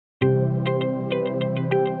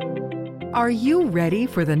Are you ready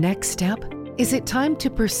for the next step? Is it time to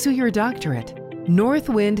pursue your doctorate?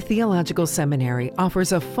 Northwind Theological Seminary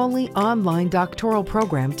offers a fully online doctoral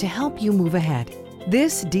program to help you move ahead.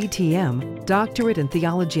 This DTM, Doctorate in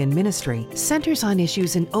Theology and Ministry, centers on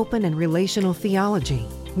issues in open and relational theology.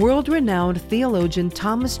 World-renowned theologian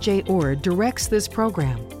Thomas J. Oord directs this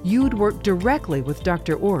program. You'd work directly with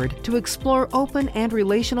Dr. Oord to explore open and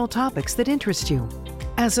relational topics that interest you.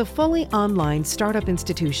 As a fully online startup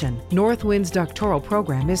institution, Northwind's doctoral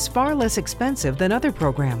program is far less expensive than other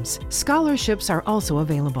programs. Scholarships are also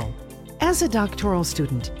available. As a doctoral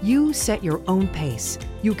student, you set your own pace.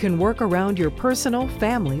 You can work around your personal,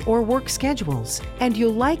 family, or work schedules, and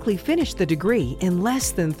you'll likely finish the degree in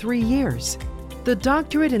less than 3 years. The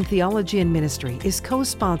Doctorate in Theology and Ministry is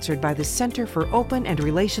co-sponsored by the Center for Open and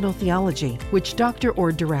Relational Theology, which Dr.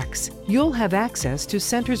 Oord directs. You'll have access to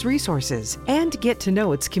Center's resources and get to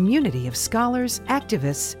know its community of scholars,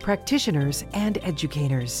 activists, practitioners, and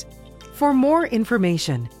educators. For more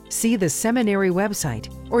information, see the seminary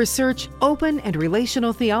website or search Open and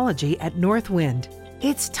Relational Theology at Northwind.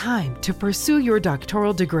 It's time to pursue your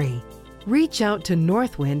doctoral degree. Reach out to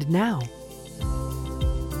Northwind now.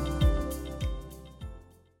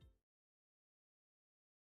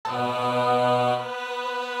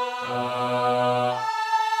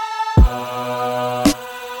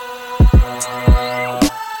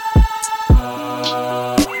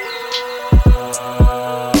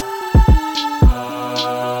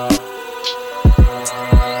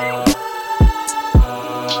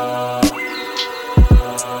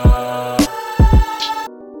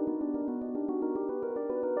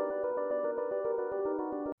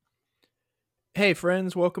 Hey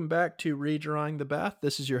friends, welcome back to Redrawing the Bath.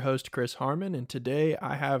 This is your host, Chris Harmon, and today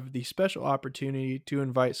I have the special opportunity to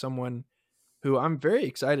invite someone who I'm very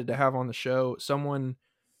excited to have on the show, someone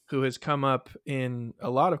who has come up in a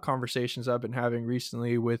lot of conversations I've been having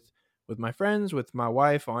recently with my friends, with my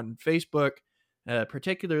wife on Facebook,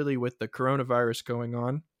 particularly with the coronavirus going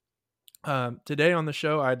on. Today on the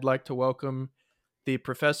show, I'd like to welcome the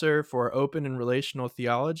professor for open and relational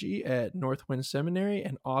theology at Northwind Seminary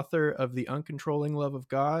and author of The Uncontrolling Love of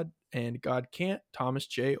God and God Can't, Thomas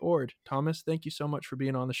J. Oord. Thomas, thank you so much for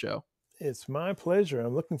being on the show. It's my pleasure.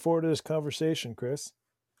 I'm looking forward to this conversation, Chris.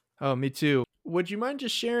 Oh, me too. Would you mind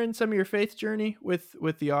just sharing some of your faith journey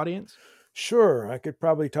with the audience? Sure, I could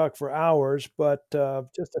probably talk for hours, but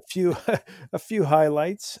just a few a few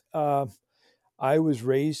highlights. I was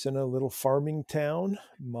raised in a little farming town.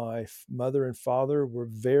 My mother and father were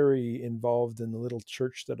very involved in the little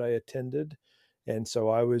church that I attended, and so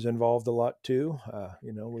I was involved a lot too.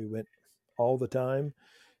 We went all the time.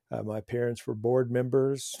 My parents were board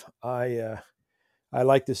members. I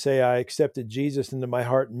like to say I accepted Jesus into my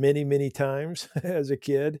heart many, many times as a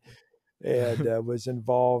kid, and was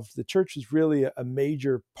involved. The church is really a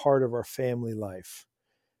major part of our family life.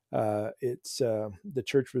 The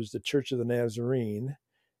church was the Church of the Nazarene,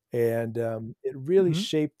 and it really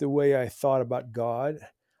shaped the way I thought about God.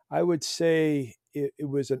 I would say it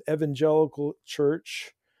was an evangelical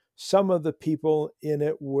church. Some of the people in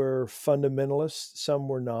it were fundamentalists, some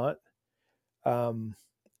were not.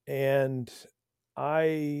 And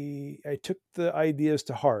I took the ideas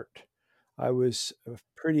to heart. I was a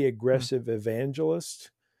pretty aggressive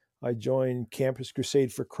evangelist. I joined Campus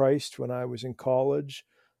Crusade for Christ when I was in college.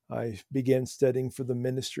 I began studying for the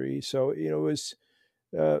ministry. So, it was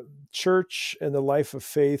church and the life of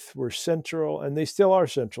faith were central, and they still are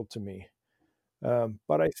central to me.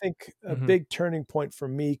 But I think a big turning point for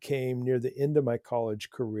me came near the end of my college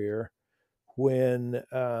career when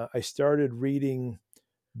I started reading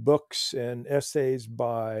books and essays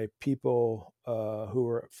by people who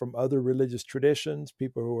are from other religious traditions,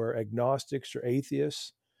 people who are agnostics or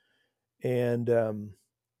atheists. And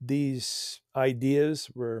these ideas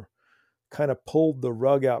were kind of pulled the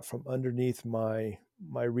rug out from underneath my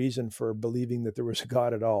reason for believing that there was a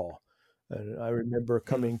God at all. And I remember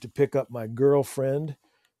coming to pick up my girlfriend,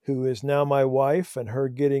 who is now my wife, and her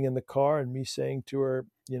getting in the car and me saying to her,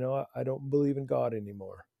 I don't believe in God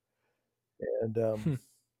anymore. And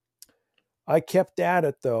I kept at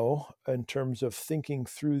it, though, in terms of thinking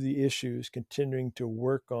through the issues, continuing to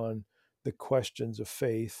work on the questions of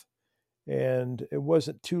faith. And it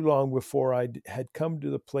wasn't too long before I had come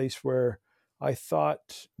to the place where I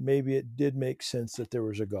thought maybe it did make sense that there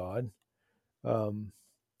was a God.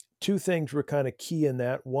 Two things were kind of key in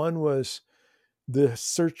that. One was the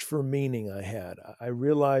search for meaning I had. I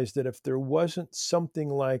realized that if there wasn't something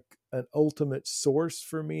like an ultimate source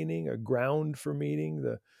for meaning, a ground for meaning,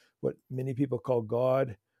 what many people call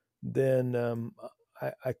God, then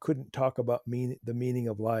I couldn't talk about the meaning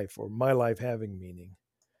of life or my life having meaning.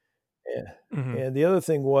 And, Hmm. and the other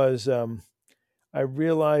thing was, I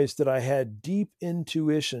realized that I had deep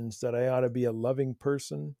intuitions that I ought to be a loving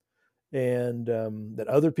person, and that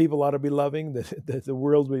other people ought to be loving, that the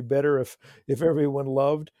world would be better if everyone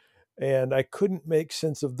loved. And I couldn't make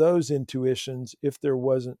sense of those intuitions if there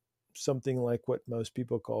wasn't something like what most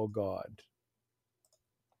people call God.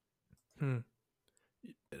 Hmm.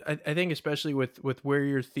 I think especially with where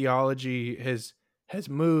your theology has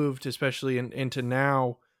moved, especially into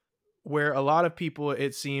now, where a lot of people,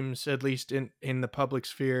 it seems, at least in the public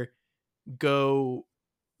sphere, go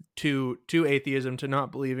to atheism, to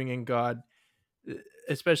not believing in God, e-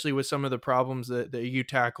 especially with some of the problems that you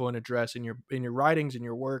tackle and address in your writings and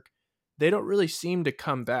your work, they don't really seem to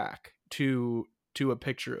come back to a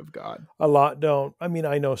picture of God. A lot don't. I mean,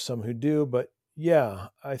 I know some who do, but yeah,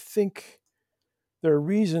 I think there are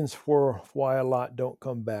reasons for why a lot don't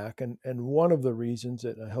come back. And one of the reasons,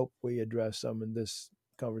 that I hope we address some in this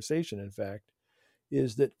conversation, in fact,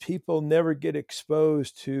 is that people never get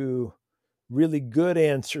exposed to really good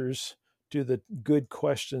answers to the good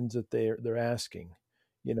questions that they're asking.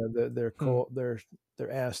 You know, Hmm.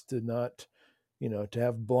 they're asked to not, to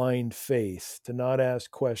have blind faith, to not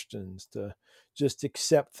ask questions, to just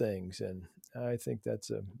accept things. And I think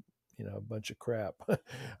that's a bunch of crap.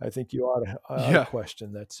 I think you ought to Yeah.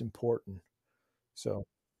 question. That's important. So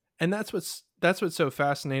And that's what's so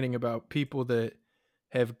fascinating about people that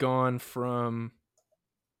have gone from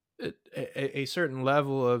a certain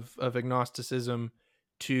level of agnosticism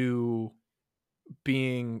to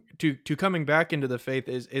to coming back into the faith,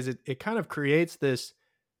 is it kind of creates this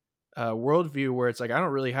worldview where it's like, I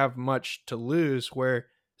don't really have much to lose. Where,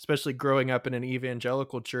 especially growing up in an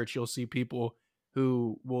evangelical church, you'll see people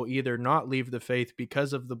who will either not leave the faith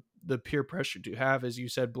because of the peer pressure to have, as you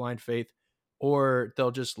said, blind faith, or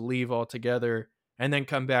they'll just leave altogether and then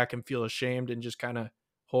come back and feel ashamed and just kind of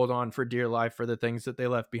hold on for dear life for the things that they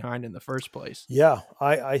left behind in the first place. yeah,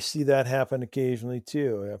 I see that happen occasionally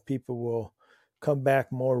too. People will come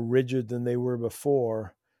back more rigid than they were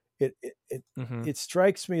before. It it it, Hmm. it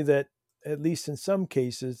strikes me that, at least in some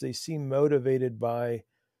cases, they seem motivated by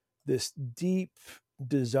this deep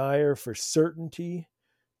desire for certainty,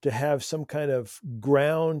 to have some kind of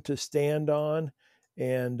ground to stand on.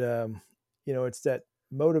 And it's that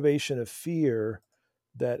motivation of fear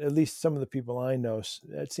that, at least some of the people I know,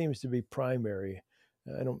 that seems to be primary.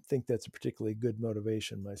 I don't think that's a particularly good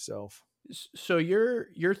motivation myself. So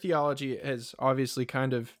your theology has obviously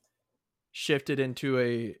kind of shifted into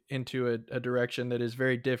a direction that is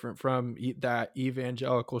very different from that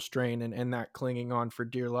evangelical strain and that clinging on for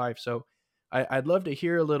dear life. So I'd love to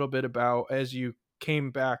hear a little bit about, as you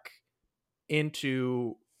came back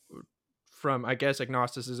into, from, I guess,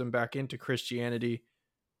 agnosticism back into Christianity,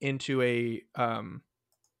 into a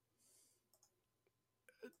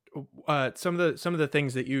some of the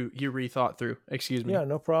things that you rethought through. Excuse me. Yeah,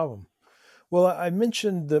 no problem. Well, I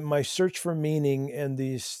mentioned that my search for meaning and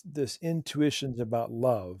this intuitions about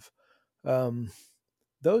love, um,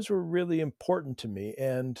 those were really important to me.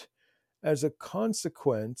 And as a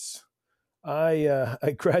consequence, I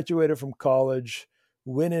graduated from college,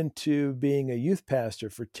 went into being a youth pastor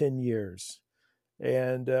for 10 years.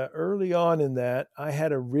 And early on in that, I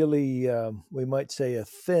had a really, we might say, a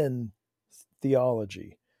thin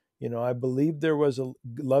theology. I believed there was a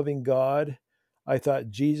loving God. I thought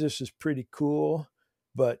Jesus is pretty cool,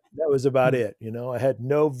 but that was about Hmm. it. I had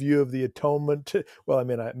no view of the atonement. Well, I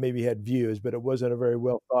mean, I maybe had views, but it wasn't a very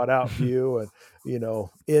well thought out view. And,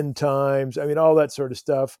 end times, I mean, all that sort of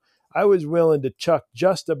stuff. I was willing to chuck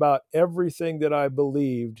just about everything that I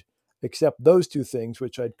believed, except those two things,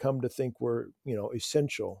 which I'd come to think were,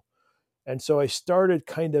 essential. And so I started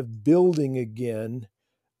kind of building again,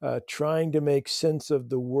 trying to make sense of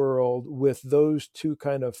the world with those two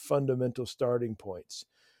kind of fundamental starting points.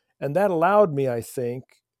 And that allowed me, I think,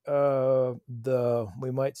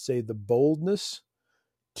 we might say, the boldness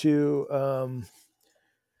to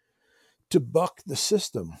buck the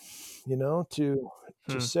system, to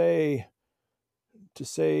Hmm. say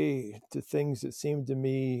to things that seem to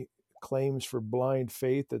me claims for blind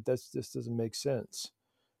faith, this doesn't make sense.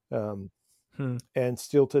 Um, Hmm. and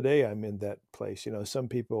still today, I'm in that place. Some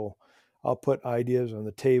people, I'll put ideas on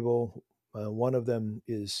the table. One of them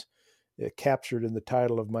is captured in the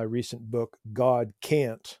title of my recent book, God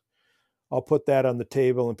Can't. I'll put that on the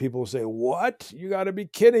table, and people will say, "What? You got to be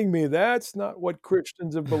kidding me. That's not what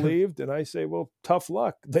Christians have believed." And I say, "Well, tough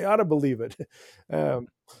luck. They ought to believe it." um,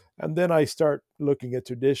 and then I start looking at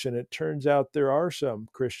tradition. It turns out there are some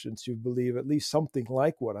Christians who believe at least something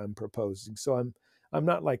like what I'm proposing. So I'm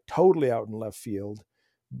not like totally out in left field,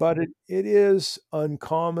 but it is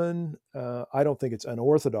uncommon. I don't think it's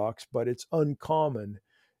unorthodox, but it's uncommon.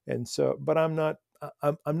 And so, but I'm not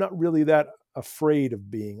really that afraid of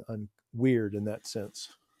being weird in that sense.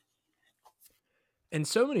 And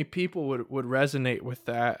so many people would resonate with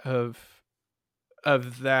that of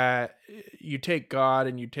that you take God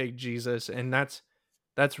and you take Jesus, and that's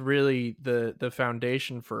really the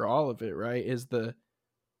foundation for all of it, right? Is the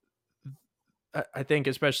I think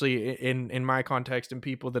especially in my context and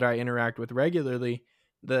people that I interact with regularly,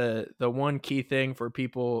 the one key thing for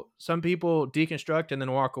people, some people deconstruct and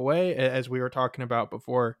then walk away, as we were talking about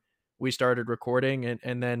before we started recording,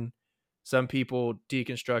 and then some people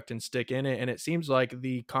deconstruct and stick in it. And it seems like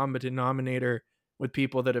the common denominator with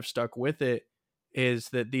people that have stuck with it is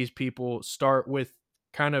that these people start with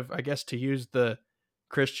kind of, I guess, to use the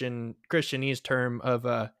Christianese term of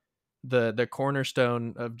the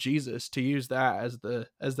cornerstone of Jesus, to use that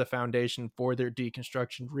as the foundation for their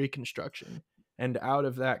deconstruction reconstruction. And out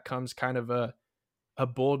of that comes kind of a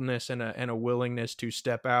boldness and a willingness to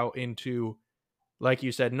step out into, like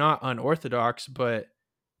you said, not unorthodox, but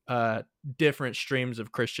different streams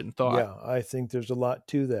of Christian thought. Yeah, I think there's a lot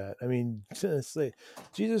to that. I mean,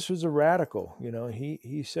 Jesus was a radical.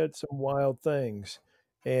 He said some wild things,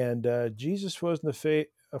 and Jesus wasn't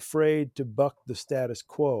afraid to buck the status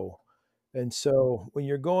quo. And so, when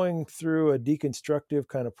you're going through a deconstructive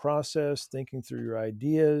kind of process, thinking through your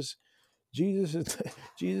ideas, Jesus is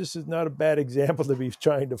Jesus is not a bad example to be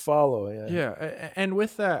trying to follow. Yeah. Yeah, and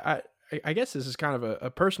with that, I guess this is kind of a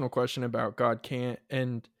personal question about God can't,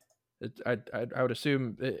 and I would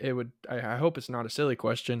assume it would. I hope it's not a silly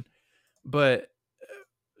question, but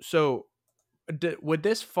so would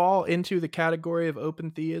this fall into the category of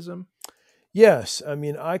open theism? Yes, I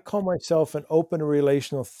mean, I call myself an open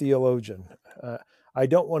relational theologian. Uh, I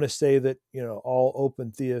don't want to say that all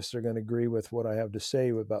open theists are going to agree with what I have to say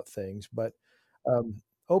about things, but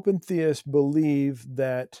open theists believe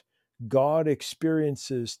that God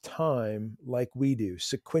experiences time like we do,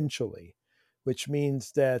 sequentially, which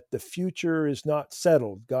means that the future is not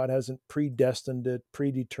settled. God hasn't predestined it,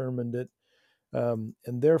 predetermined it, and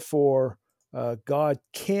therefore God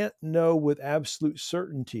can't know with absolute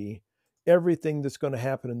certainty everything that's going to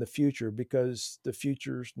happen in the future because the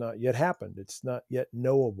future's not yet happened. It's not yet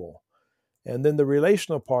knowable. And then the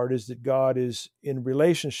relational part is that God is in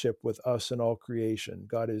relationship with us and all creation.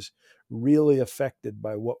 God is really affected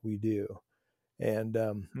by what we do. And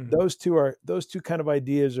Mhm. those two kind of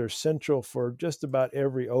ideas are central for just about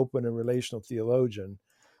every open and relational theologian.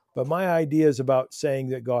 But my idea is about saying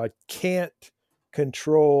that God can't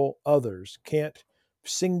control others, can't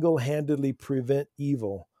single handedly prevent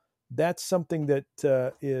evil. That's something that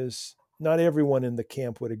is not everyone in the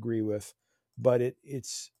camp would agree with, but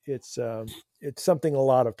it's something a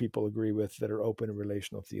lot of people agree with that are open and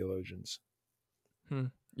relational theologians. Hmm.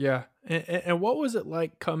 Yeah, and what was it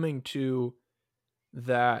like coming to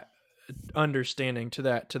that understanding, to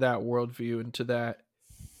that worldview, and to that,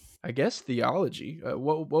 I guess, theology?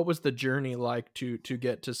 What was the journey like to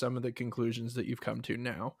get to some of the conclusions that you've come to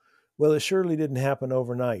now? Well, it surely didn't happen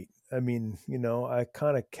overnight. I mean, I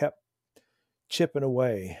kind of kept chipping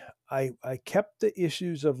away. I kept the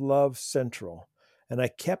issues of love central, and I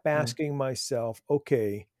kept Mm. asking myself,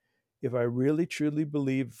 okay, if I really truly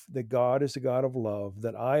believe that God is a God of love,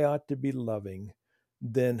 that I ought to be loving,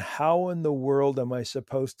 then how in the world am I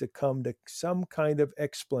supposed to come to some kind of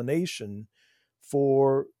explanation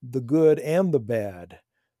for the good and the bad,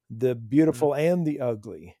 the Mm. beautiful and the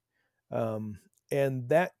ugly? Um, and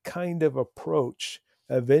that kind of approach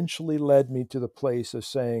eventually led me to the place of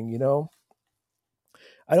saying,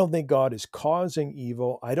 I don't think God is causing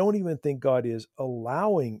evil. I don't even think God is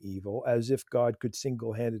allowing evil as if God could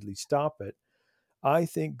single handedly stop it. I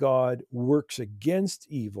think God works against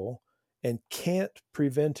evil and can't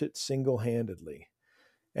prevent it single handedly.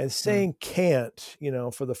 And Mm. saying can't,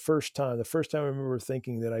 for the first time I remember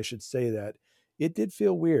thinking that I should say that, it did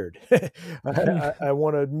feel weird. I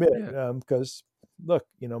want to admit, Yeah. because look,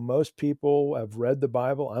 most people have read the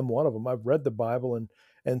Bible. I'm one of them. I've read the Bible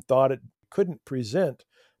and thought it couldn't present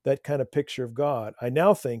that kind of picture of God. I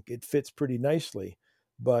now think it fits pretty nicely,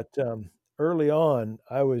 but early on,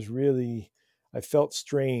 I felt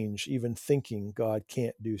strange even thinking God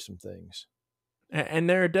can't do some things. And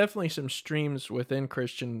there are definitely some streams within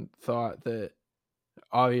Christian thought that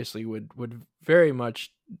obviously would very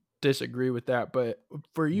much disagree with that. But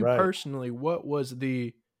for you Right. personally, what was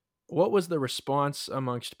the response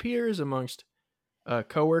amongst peers, amongst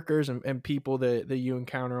coworkers, and people that you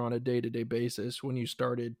encounter on a day-to-day basis when you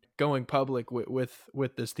started going public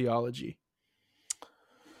with this theology?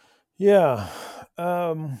 Yeah.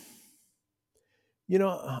 Um,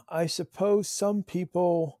 I suppose some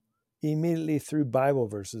people immediately threw Bible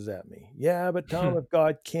verses at me. Yeah, but Tom, if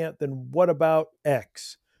God can't, then what about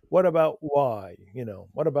X? What about Y?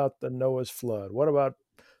 What about the Noah's flood? What about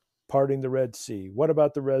parting the Red Sea? What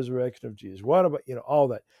about the resurrection of Jesus? What about, all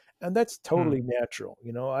that? And that's Hmm. totally natural.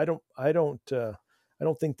 I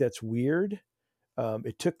don't think that's weird.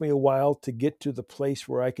 It took me a while to get to the place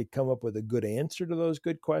where I could come up with a good answer to those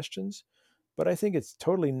good questions. But I think it's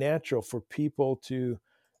totally natural for people to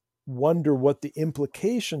wonder what the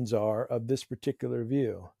implications are of this particular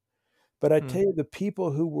view. But I Hmm. tell you, the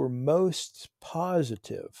people who were most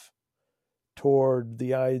positive toward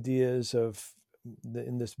the ideas of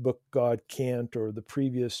in this book, God Can't, or the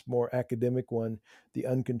previous more academic one, The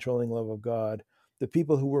Uncontrolling Love of God, the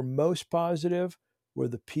people who were most positive were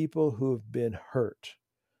the people who have been hurt,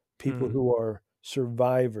 people Hmm. who are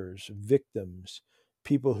survivors, victims,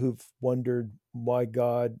 people who've wondered why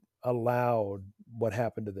God allowed what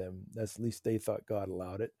happened to them. That's at least they thought God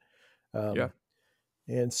allowed it. Yeah. Um,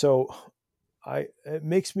 and so it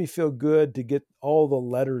makes me feel good to get all the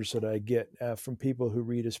letters that I get from people who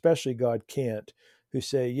read, especially God Can't, who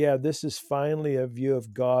say, yeah, this is finally a view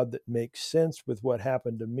of God that makes sense with what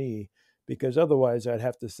happened to me, because otherwise I'd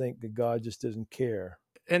have to think that God just doesn't care.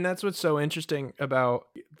 And that's what's so interesting about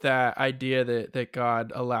that idea that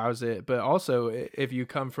God allows it, but also if you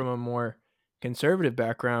come from a more conservative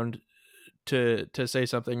background, to say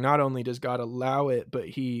something, not only does God allow it, but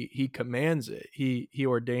he commands it, he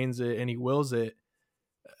ordains it, and he wills it.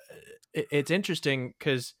 It's interesting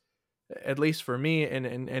because, at least for me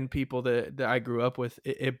and people that I grew up with,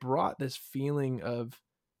 it brought this feeling of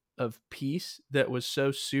peace that was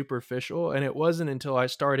so superficial. And it wasn't until I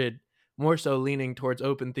started more so leaning towards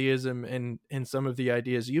open theism and some of the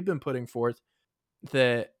ideas you've been putting forth,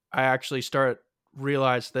 that I actually start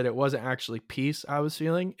realized that it wasn't actually peace I was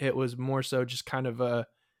feeling. It was more so just kind of a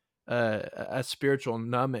spiritual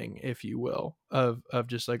numbing, if you will, of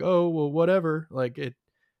just like, oh well, whatever, like it,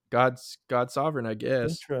 God's sovereign, I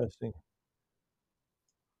guess. Interesting.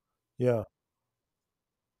 Yeah.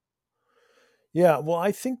 Yeah, well,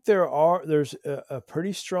 I think there's a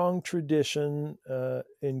pretty strong tradition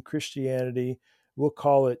in Christianity. We'll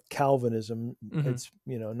call it Calvinism. Hmm. It's,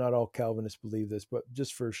 not all Calvinists believe this, but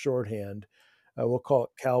just for shorthand, we'll call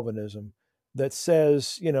it Calvinism, that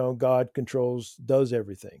says, God does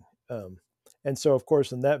everything. And so, of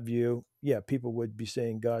course, in that view, yeah, people would be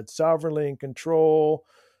saying God's sovereignly in control.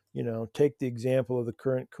 Take the example of the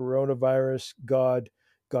current coronavirus. God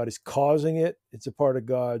is causing it. It's a part of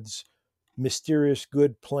God's mysterious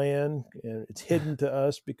good plan, and it's hidden to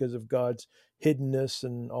us because of God's hiddenness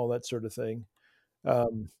and all that sort of thing.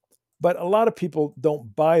 Um, but a lot of people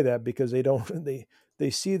don't buy that because they don't they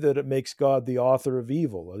see that it makes God the author of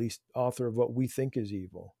evil, at least author of what we think is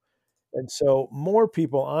evil. And so more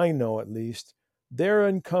people I know, at least, they're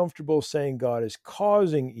uncomfortable saying God is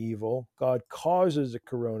causing evil, God causes a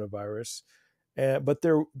coronavirus, but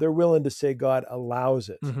they're willing to say God allows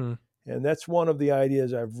it. Hmm. And that's one of the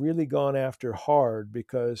ideas I've really gone after hard,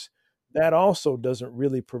 because that also doesn't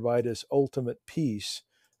really provide us ultimate peace.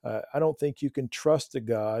 I don't think you can trust a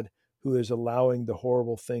God who is allowing the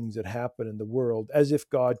horrible things that happen in the world as if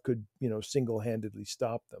God could, single-handedly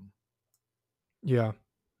stop them. Yeah.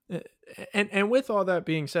 And with all that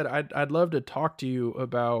being said, I'd love to talk to you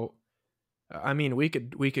about. I mean, we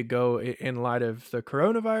could go in light of the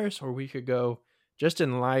coronavirus, or we could go just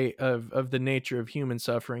in light of the nature of human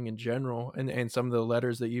suffering in general, and some of the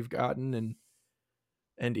letters that you've gotten,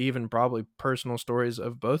 and even probably personal stories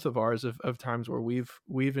of both of ours of times where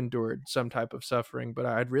we've endured some type of suffering. But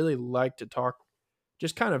I'd really like to talk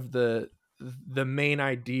just kind of the main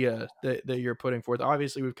idea that you're putting forth.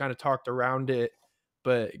 Obviously, we've kind of talked around it,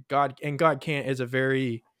 but God can't is a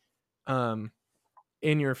very um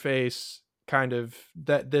in your face kind of,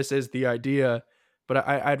 that this is the idea. But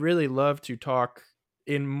I'd really love to talk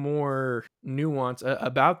in more nuance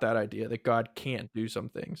about that idea that God can't do some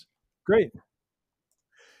things. Great.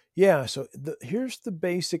 Yeah, so here's the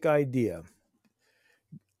basic idea.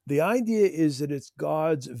 The idea is that it's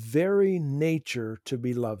God's very nature to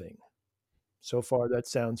be loving. So far, that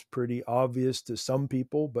sounds pretty obvious to some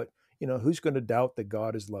people, but who's going to doubt that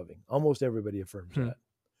God is loving? Almost everybody affirms Hmm. that.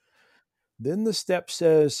 Then the step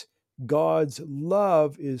says God's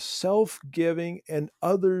love is self giving and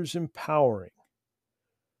others empowering.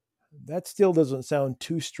 That still doesn't sound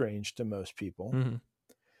too strange to most people. Hmm.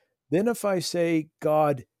 Then, if I say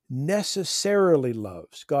God necessarily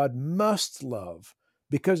loves, God must love,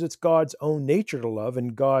 because it's God's own nature to love,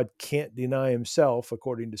 and God can't deny himself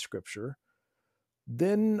according to Scripture,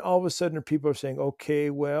 then all of a sudden people are saying, okay,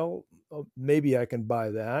 well, maybe I can buy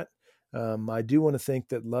that. I do want to think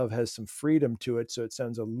that love has some freedom to it, so it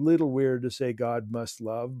sounds a little weird to say God must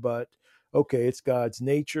love, but okay, it's God's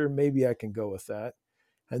nature. Maybe I can go with that.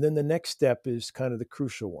 And then the next step is kind of the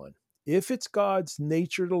crucial one. If it's God's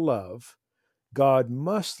nature to love, God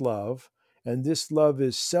must love, and this love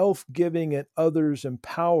is self giving and others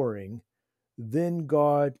empowering, then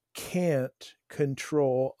God can't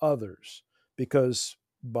control others because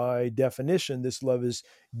by definition this love is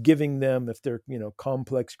giving them, if they're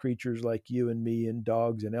complex creatures like you and me and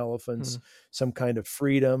dogs and elephants, some kind of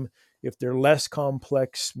freedom. If they're less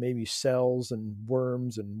complex, maybe cells and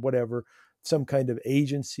worms and whatever, some kind of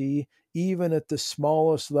agency. Even at the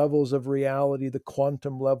smallest levels of reality, the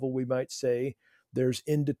quantum level, we might say, there's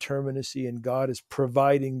indeterminacy, and God is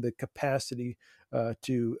providing the capacity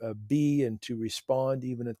to be and to respond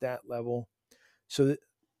even at that level. So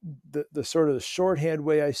the sort of the shorthand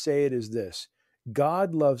way I say it is this: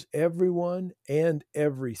 God loves everyone and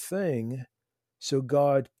everything, so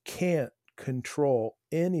God can't control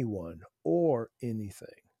anyone or anything.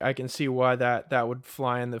 I can see why that would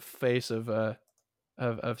fly in the face of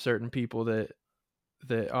certain people that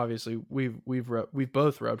obviously we've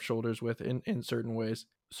both rubbed shoulders with in certain ways.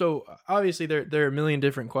 So obviously there are a million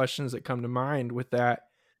different questions that come to mind with that.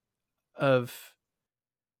 Of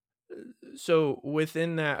So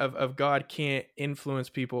within that of God can't influence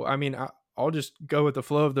people. I mean, I'll just go with the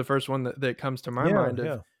flow of the first one that comes to my mind.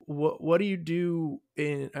 Of what do you do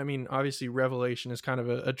in? I mean, obviously Revelation is kind of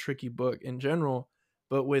a tricky book in general,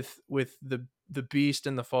 but with the beast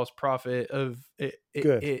and the false prophet of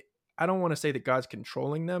it, I don't want to say that God's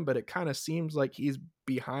controlling them, but it kind of seems like he's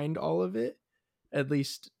behind all of it, at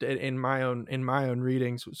least in my own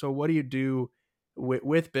readings. So what do you do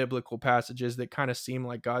with biblical passages that kind of seem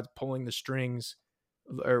like God's pulling the strings,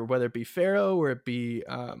 or whether it be Pharaoh or it be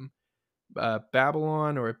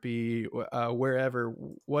Babylon or it be wherever?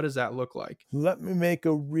 What does that look like? Let me make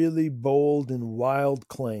a really bold and wild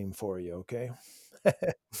claim for you, okay?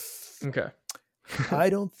 Okay. I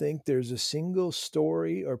don't think there's a single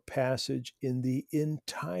story or passage in the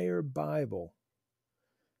entire Bible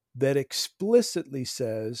that explicitly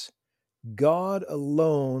says God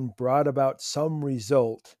alone brought about some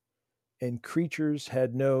result and creatures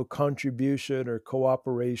had no contribution or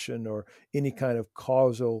cooperation or any kind of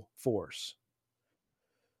causal force.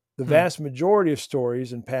 The vast majority of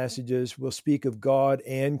stories and passages will speak of God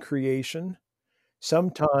and creation.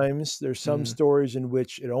 Sometimes there's some stories in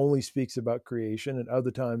which it only speaks about creation, and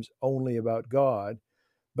other times only about God,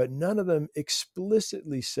 but none of them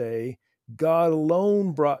explicitly say God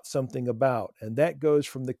alone brought something about. And that goes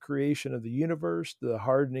from the creation of the universe, to the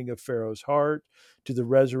hardening of Pharaoh's heart, to the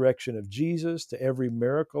resurrection of Jesus, to every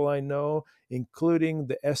miracle I know, including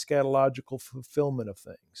the eschatological fulfillment of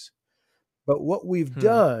things. But what we've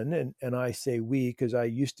done, and I say we because I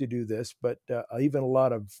used to do this, but even a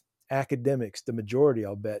lot of academics, the majority,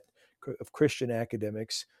 I'll bet, of Christian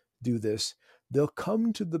academics do this. They'll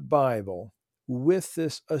come to the Bible with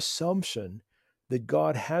this assumption that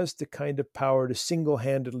God has the kind of power to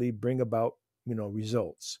single-handedly bring about,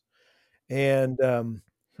 results. And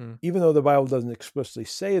even though the Bible doesn't explicitly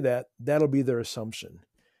say that, that'll be their assumption.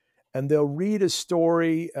 And they'll read a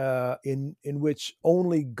story in which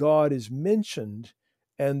only God is mentioned,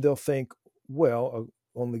 and they'll think, well,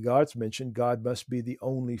 only God's mentioned. God must be the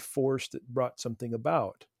only force that brought something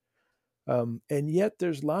about. And yet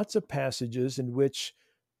there's lots of passages in which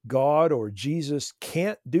God or Jesus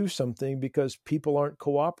can't do something because people aren't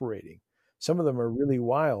cooperating. Some of them are really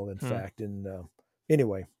wild, in fact. And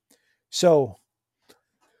anyway, so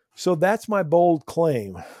that's my bold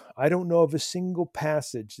claim. I don't know of a single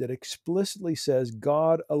passage that explicitly says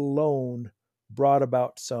God alone brought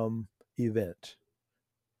about some event.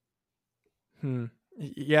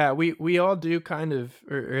 Yeah, we all do kind of,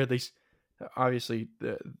 or at least obviously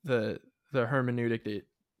the hermeneutic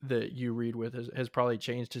that you read with has probably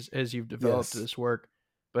changed as you've developed this work.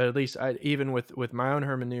 But at least even with my own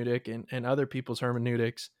hermeneutic and other people's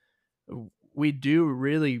hermeneutics, we do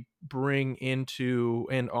really bring into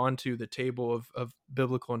and onto the table of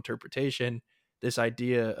biblical interpretation this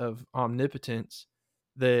idea of omnipotence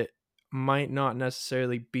that might not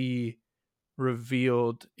necessarily be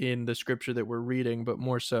revealed in the scripture that we're reading, but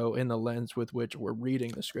more so in the lens with which we're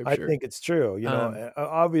reading the scripture. I think it's true.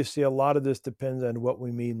 Obviously, a lot of this depends on what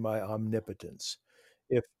we mean by omnipotence.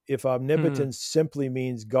 If omnipotence simply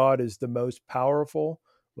means God is the most powerful,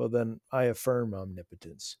 well, then I affirm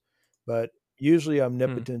omnipotence. But usually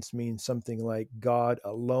omnipotence means something like God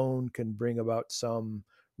alone can bring about some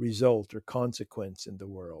result or consequence in the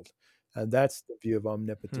world. And that's the view of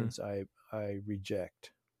omnipotence I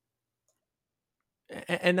reject.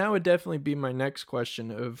 And that would definitely be my next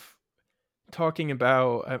question of, talking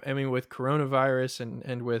about, I mean, with coronavirus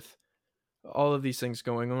and with all of these things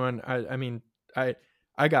going on, I mean,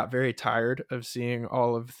 I got very tired of seeing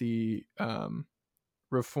all of the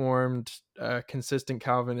reformed, consistent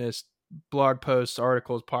Calvinist blog posts,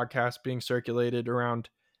 articles, podcasts being circulated around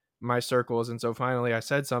my circles. And so finally I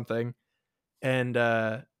said something, and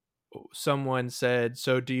someone said,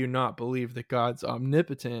 "So do you not believe that God's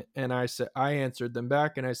omnipotent?" And I answered them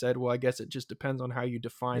back and I said, "Well, I guess it just depends on how you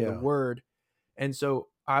define the Yeah. word." And so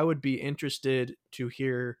I would be interested to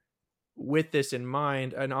hear, with this in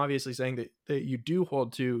mind, and obviously saying that you do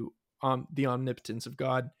hold to the omnipotence of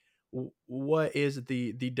God, what is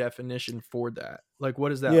the definition for that? Like, what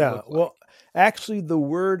does that Yeah. look like? Well, actually, the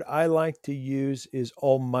word I like to use is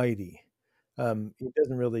almighty. It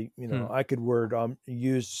doesn't really, Hmm. I could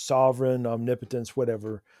use sovereign, omnipotence,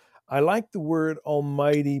 whatever. I like the word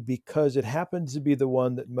almighty because it happens to be the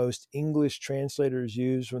one that most English translators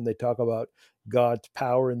use when they talk about God's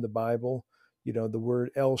power in the Bible. The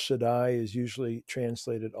word El Shaddai is usually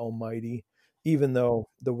translated almighty, even though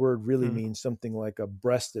the word really Hmm. means something like a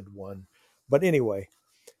breasted one. But anyway,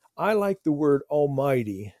 I like the word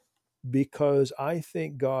almighty because I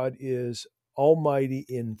think God is almighty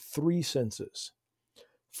in three senses.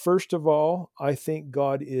 First of all, I think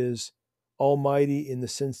God is almighty in the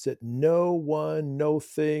sense that no one, no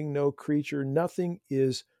thing, no creature, nothing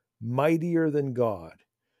is mightier than God.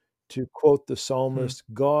 To quote the Hmm. psalmist,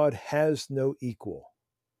 God has no equal.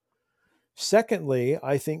 Secondly,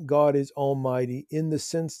 I think God is almighty in the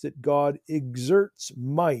sense that God exerts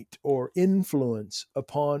might or influence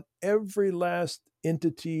upon every last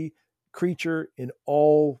entity, creature in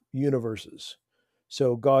all universes.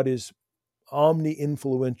 So God is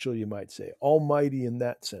omni-influential, you might say, almighty in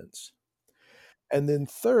that sense. And then Hmm.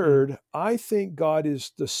 third, I think God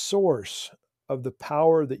is the source of the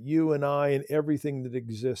power that you and I and everything that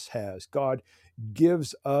exists has. God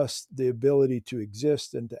gives us the ability to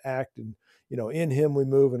exist and to act, and in him we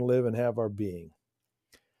move and live and have our being.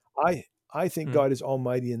 I think Hmm. God is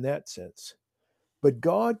almighty in that sense. But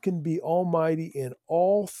God can be almighty in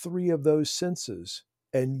all three of those senses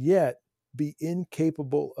and yet be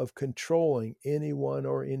incapable of controlling anyone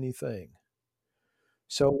or anything.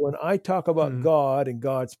 So when I talk about Hmm. God and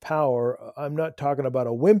God's power, I'm not talking about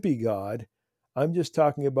a wimpy God. I'm just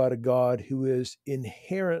talking about a God who is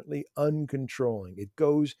inherently uncontrolling. It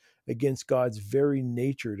goes against God's very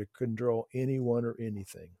nature to control anyone or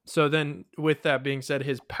anything. So then, with that being said,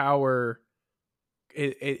 his power,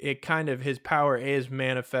 it kind of, his power is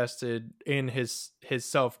manifested in his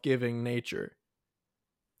self-giving nature.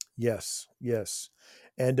 Yes, yes.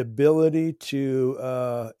 And ability to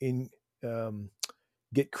um,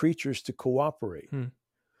 get creatures to cooperate. Hmm.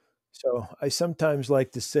 So I sometimes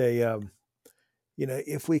like to say,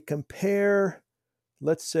 if we compare,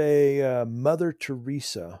 let's say, Mother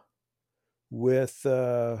Teresa with,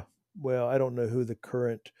 well, I don't know who the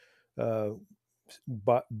current uh,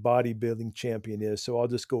 bodybuilding champion is, so I'll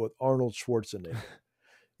just go with Arnold Schwarzenegger.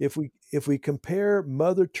 If we compare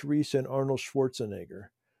Mother Teresa and Arnold Schwarzenegger,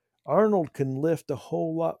 Arnold can lift a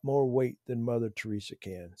whole lot more weight than Mother Teresa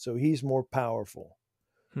can, so he's more powerful.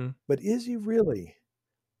 Hmm. But is he really?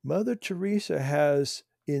 Mother Teresa has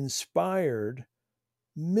inspired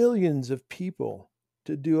millions of people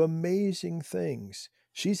to do amazing things.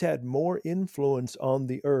 She's had more influence on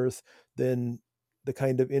the earth than the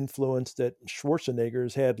kind of influence that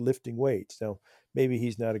Schwarzenegger's had lifting weights. Now, maybe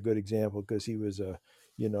he's not a good example because he was a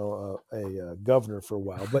governor for a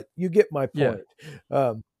while, but you get my Yeah. point.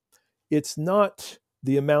 Um, it's not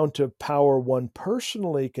the amount of power one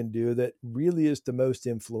personally can do that really is the most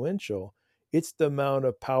influential. It's the amount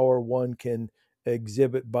of power one can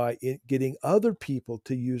exhibit by getting other people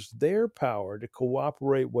to use their power to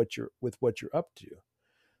cooperate with what you're up to.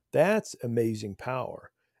 That's amazing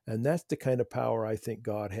power. And that's the kind of power I think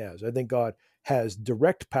God has. I think God has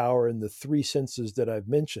direct power in the three senses that I've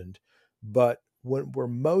mentioned. But when we're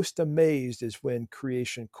most amazed is when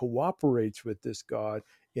creation cooperates with this God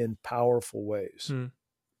in powerful ways. Hmm.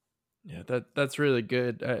 Yeah, that's really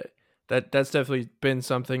good. That's definitely been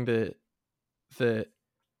something that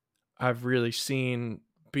I've really seen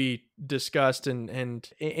be discussed, and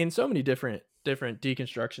in so many different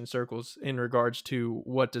deconstruction circles, in regards to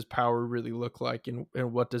what does power really look like, and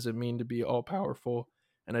what does it mean to be all powerful.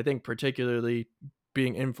 And I think particularly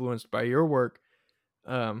being influenced by your work,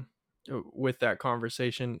 um, with that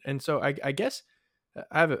conversation. And so I guess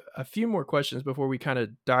I have a few more questions before we kind of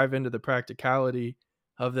dive into the practicality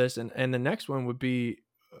of this. And the next one would be,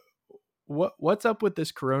 what's up with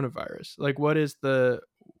this coronavirus? Like, what is the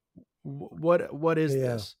what is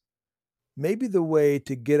Yeah. this? maybe the way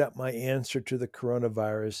to get at my answer to the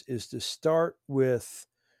coronavirus is to start with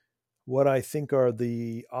what I think are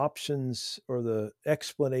the options or the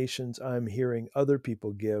explanations I'm hearing other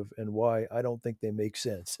people give and why I don't think they make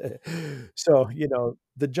sense. So,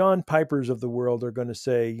 the John Pipers of the world are going to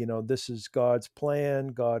say, this is God's plan,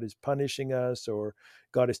 God is punishing us, or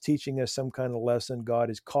God is teaching us some kind of lesson, God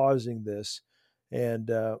is causing this.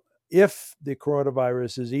 And if the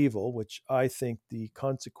coronavirus is evil, which I think the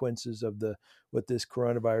consequences of what this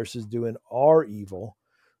coronavirus is doing are evil,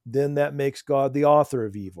 then that makes God the author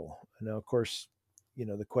of evil. Now, of course,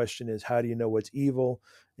 the question is, how do you know what's evil?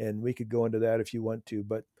 And we could go into that if you want to,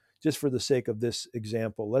 but just for the sake of this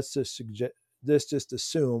example, let's just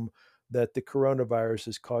assume that the coronavirus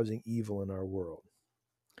is causing evil in our world.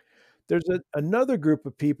 There's another group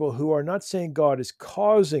of people who are not saying God is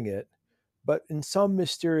causing it, but in some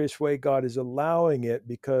mysterious way, God is allowing it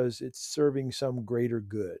because it's serving some greater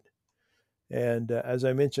good. And as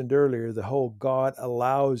I mentioned earlier, the whole God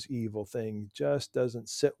allows evil thing just doesn't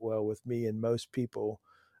sit well with me and most people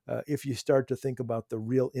if you start to think about the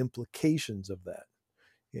real implications of that.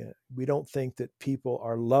 Yeah, we don't think that people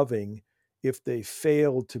are loving if they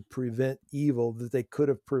fail to prevent evil that they could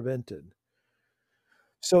have prevented.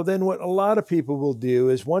 So then what a lot of people will do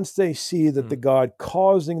is once they see that the God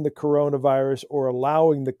causing the coronavirus or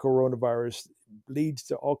allowing the coronavirus leads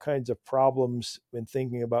to all kinds of problems when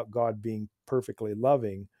thinking about God being perfectly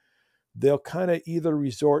loving, they'll kind of either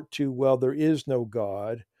resort to, well, there is no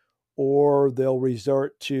God, or they'll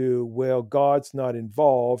resort to, well, God's not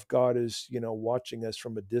involved. God is, watching us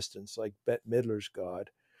from a distance, like Bette Midler's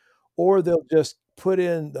God. Or they'll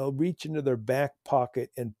reach into their back pocket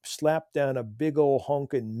and slap down a big old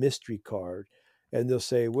honking mystery card. And they'll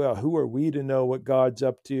say, well, who are we to know what God's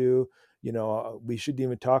up to? We shouldn't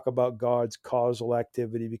even talk about God's causal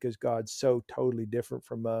activity because God's so totally different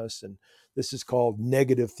from us. And this is called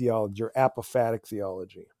negative theology or apophatic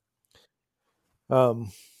theology.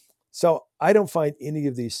 So I don't find any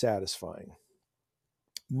of these satisfying.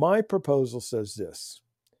 My proposal says this: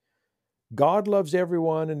 God loves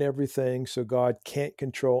everyone and everything, so God can't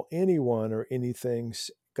control anyone or anything.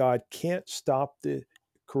 God can't stop the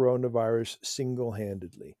coronavirus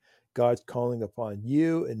single-handedly. God's calling upon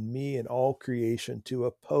you and me and all creation to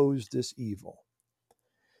oppose this evil.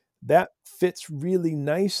 That fits really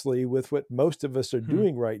nicely with what most of us are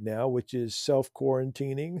doing right now, which is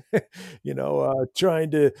self-quarantining,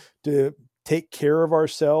 trying to take care of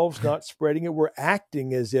ourselves, not spreading it. We're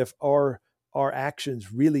acting as if our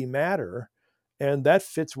actions really matter. And that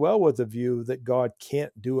fits well with the view that God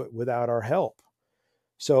can't do it without our help.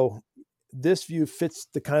 So this view fits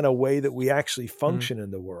the kind of way that we actually function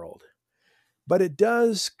in the world. But it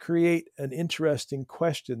does create an interesting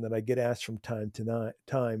question that I get asked from time to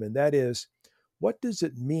time, and that is, what does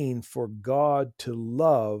it mean for God to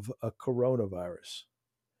love a coronavirus?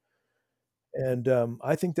 And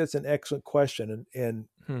I think that's an excellent question. And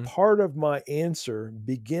part of my answer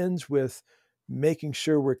begins with making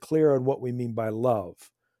sure we're clear on what we mean by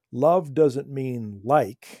love. Love doesn't mean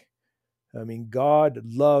like. I mean, God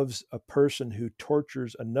loves a person who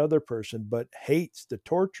tortures another person, but hates the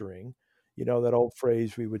torturing. That old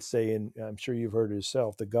phrase we would say, and I'm sure you've heard it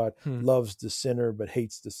yourself, that God loves the sinner, but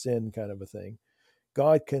hates the sin, kind of a thing.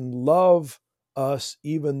 God can love us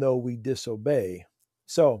even though we disobey.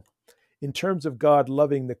 So, in terms of God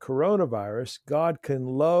loving the coronavirus, God can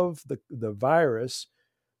love the virus,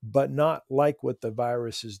 but not like what the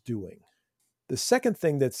virus is doing. The second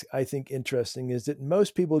thing that's, I think, interesting is that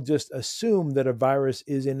most people just assume that a virus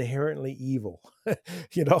is inherently evil.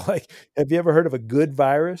 Like, have you ever heard of a good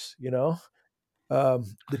virus?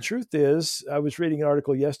 The truth is, I was reading an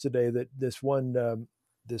article yesterday that this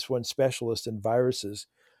one specialist in viruses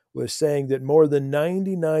was saying that more than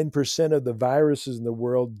 99% of the viruses in the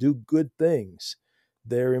world do good things.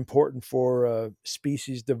 They're important for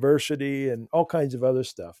species diversity and all kinds of other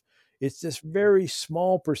stuff. It's this very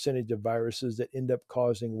small percentage of viruses that end up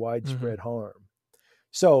causing widespread harm.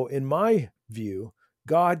 So, in my view,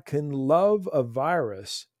 God can love a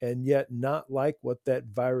virus and yet not like what that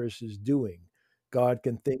virus is doing. God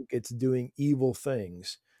can think it's doing evil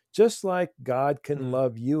things, just like God can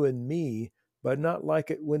love you and me, but not like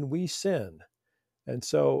it when we sin. And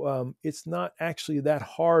so it's not actually that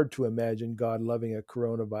hard to imagine God loving a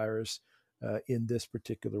coronavirus in this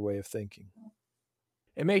particular way of thinking.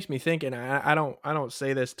 It makes me think, and I don't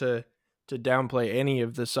say this to downplay any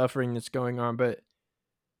of the suffering that's going on, but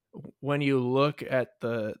when you look at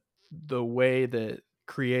the way that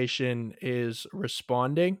creation is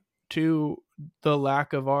responding to the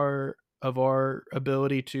lack of our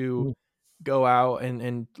ability to go out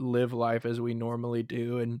and live life as we normally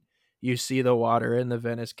do, and You see the water in the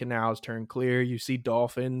Venice canals turn clear. You see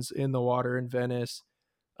dolphins in the water in Venice.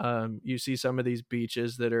 You see some of these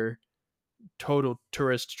beaches that are total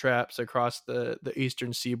tourist traps across the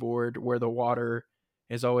eastern seaboard where the water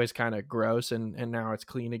is always kind of gross, and now it's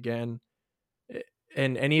clean again.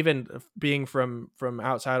 And even being from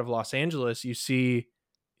outside of Los Angeles, you see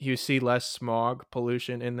less smog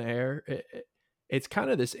pollution in the air. It's kind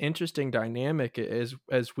of this interesting dynamic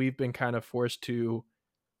as we've been kind of forced to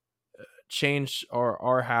change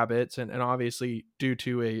our habits, and obviously due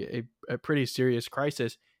to a pretty serious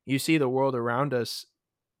crisis, you see the world around us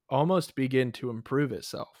almost begin to improve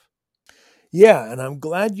itself. Yeah, and I'm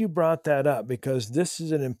glad you brought that up because this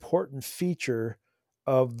is an important feature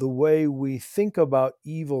of the way we think about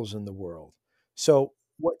evils in the world. So,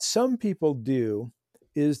 what some people do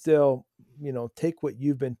is they'll, take what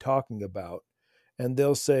you've been talking about and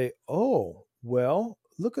they'll say, "Oh, well,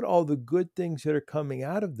 look at all the good things that are coming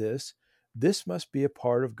out of this. This must be a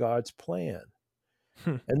part of God's plan."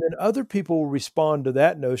 Hmm. And then other people will respond to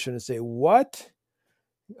that notion and say, "What?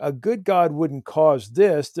 A good God wouldn't cause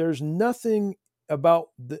this. There's nothing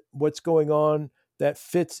about what's going on that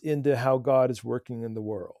fits into how God is working in the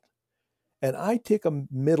world." And I take a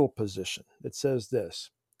middle position that says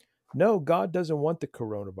this: no, God doesn't want the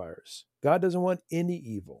coronavirus. God doesn't want any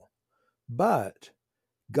evil. But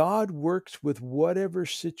God works with whatever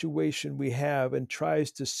situation we have and tries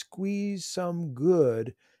to squeeze some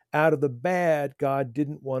good out of the bad God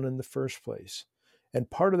didn't want in the first place. And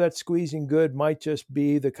part of that squeezing good might just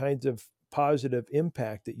be the kinds of positive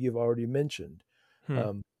impact that you've already mentioned. Hmm.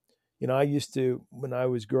 Um, I used to, when I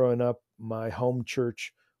was growing up, my home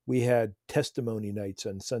church, we had testimony nights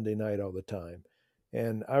on Sunday night all the time.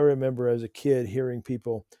 And I remember as a kid hearing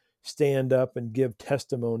people stand up and give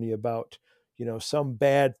testimony about, some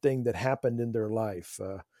bad thing that happened in their life.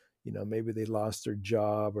 Maybe they lost their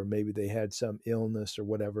job or maybe they had some illness or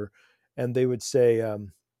whatever. And they would say,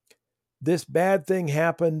 this bad thing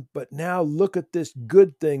happened, but now look at this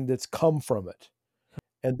good thing that's come from it.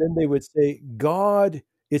 And then they would say, God,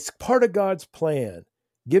 it's part of God's plan,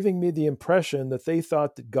 giving me the impression that they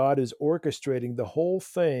thought that God is orchestrating the whole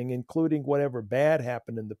thing, including whatever bad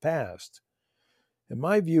happened in the past. And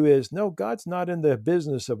my view is, no, God's not in the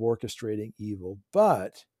business of orchestrating evil,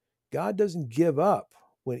 but God doesn't give up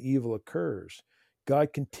when evil occurs.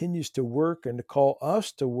 God continues to work and to call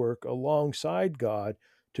us to work alongside God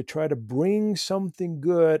to try to bring something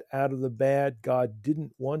good out of the bad God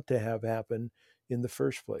didn't want to have happen in the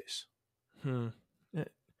first place. Hmm. Eh,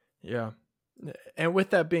 Yeah. And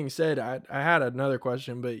with that being said, I had another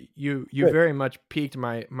question, but you Good. very much piqued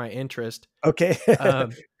my interest. Okay.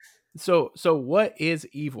 Um, so what is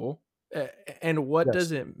evil, and what Yes.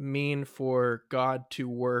 does it mean for God to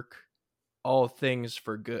work all things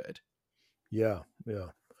for good? Yeah.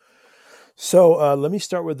 Yeah. So let me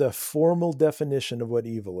start with the formal definition of what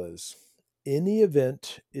evil is. Any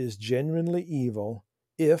event is genuinely evil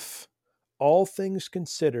if, all things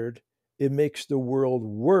considered, it makes the world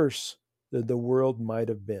worse than the world might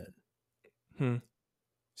have been. Hmm.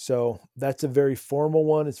 So that's a very formal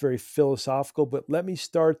one. It's very philosophical, but let me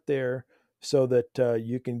start there so that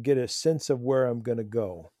you can get a sense of where I'm going to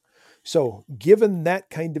go. So, given that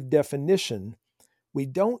kind of definition, we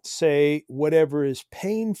don't say whatever is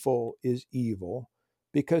painful is evil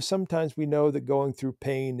because sometimes we know that going through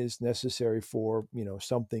pain is necessary for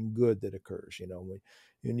something good that occurs.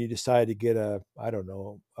 When you decide to get a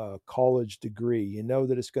college degree, you know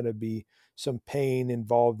that it's going to be some pain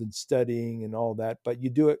involved in studying and all that, but you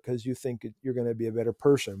do it because you think you're going to be a better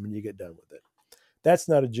person when you get done with it. That's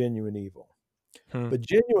not a genuine evil. Hmm. But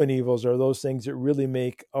genuine evils are those things that really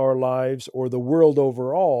make our lives or the world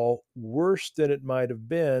overall worse than it might have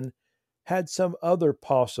been had some other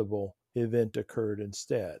possible event occurred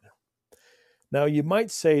instead. Now, you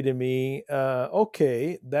might say to me,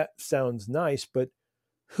 okay, that sounds nice, but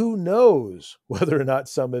who knows whether or not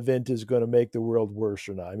some event is going to make the world worse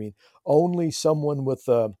or not? I mean, only someone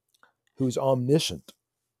who's omniscient,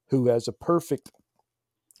 who has a perfect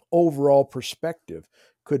overall perspective,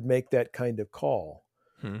 could make that kind of call.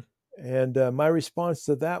 Hmm. And my response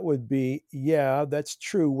to that would be, yeah, that's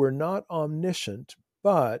true. We're not omniscient,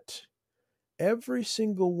 but every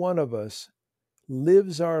single one of us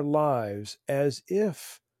lives our lives as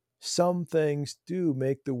if some things do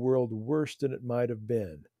make the world worse than it might have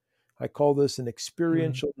been. I call this an Hmm.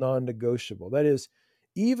 experiential non negotiable. That is,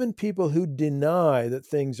 even people who deny that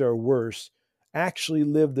things are worse actually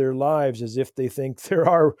live their lives as if they think there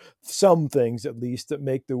are some things, at least, that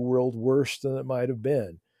make the world worse than it might have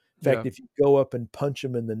been. In fact, Yeah. if you go up and punch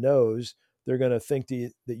them in the nose, they're going to think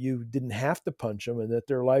that you didn't have to punch them, and that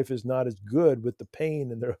their life is not as good with the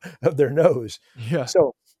pain in their of their nose. Yeah.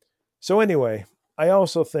 So anyway, I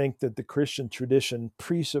also think that the Christian tradition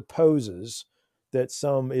presupposes that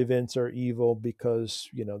some events are evil because,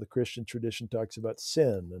 the Christian tradition talks about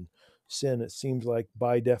sin, and sin, it seems like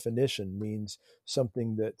by definition, means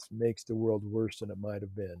something that makes the world worse than it might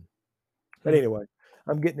have been. But Hmm. anyway,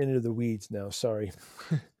 I'm getting into the weeds now. Sorry.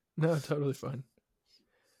 No, totally fine.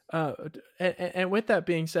 And with that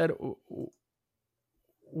being said,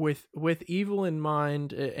 with evil in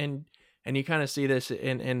mind, and you kind of see this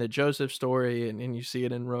in the Joseph story, and you see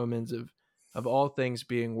it in Romans of all things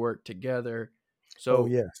being worked together. Oh, So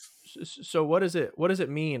yes. so what does it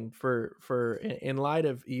mean for in light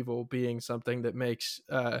of evil being something that makes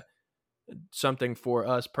something for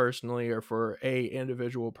us personally, or for a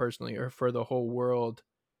individual personally, or for the whole world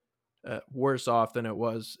worse off than it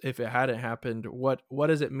was if it hadn't happened? What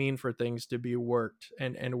does it mean for things to be worked,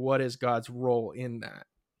 and what is God's role in that?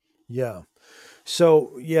 Yeah.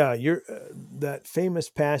 So yeah, you're that famous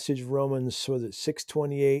passage, Romans, was it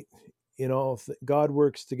 6:28? God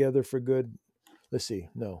works together for good. Let's see.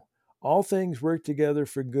 No, all things work together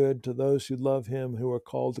for good to those who love Him, who are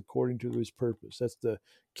called according to His purpose. That's the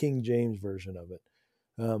King James version of it.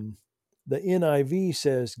 The NIV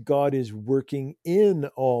says God is working in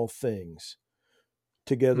all things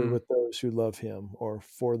together Hmm. with those who love Him, or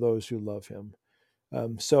for those who love Him.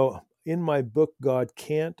 So in my book, God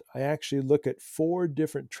Can't, I actually look at 4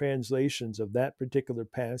 different translations of that particular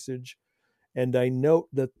passage. And I note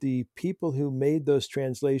that the people who made those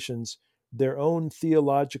translations, their own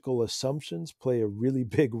theological assumptions play a really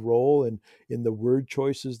big role in the word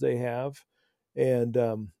choices they have. And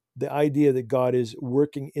the idea that God is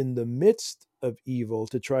working in the midst of evil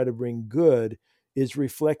to try to bring good is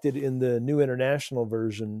reflected in the New International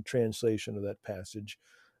Version translation of that passage.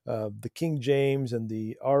 The King James and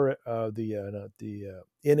the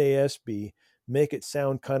NASB make it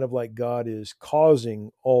sound kind of like God is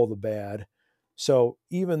causing all the bad. So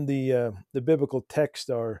even the biblical texts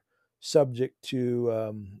are subject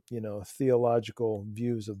to theological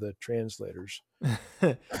views of the translators.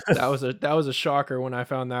 That was a shocker when I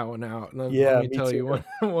found that one out. Let Yeah, me me tell too. you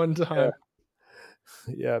one Yeah, time.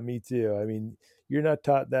 yeah, me too. I mean, you're not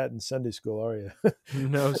taught that in Sunday school, are you?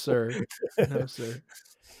 No, sir. No, sir.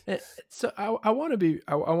 So I want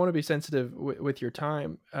to be sensitive with your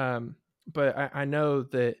time, but I know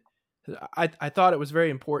that I thought it was very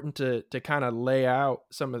important to kind of lay out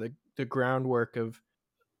some of the groundwork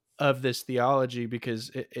of this theology,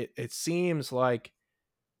 because it seems like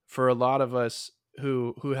for a lot of us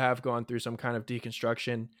who have gone through some kind of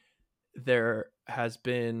deconstruction, there has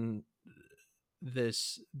been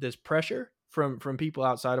this pressure from people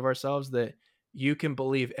outside of ourselves that you can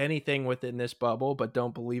believe anything within this bubble but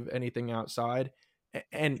don't believe anything outside.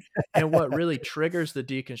 And what really triggers the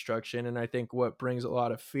deconstruction, and I think what brings a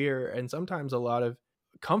lot of fear and sometimes a lot of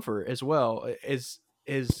comfort as well, is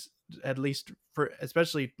at least for,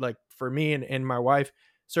 especially like for me and my wife,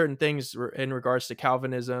 certain things in regards to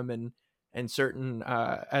Calvinism and certain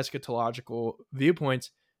eschatological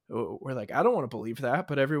viewpoints. We're like, I don't want to believe that,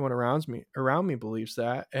 but everyone around me believes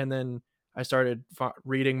that. And then I started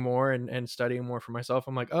reading more and studying more for myself.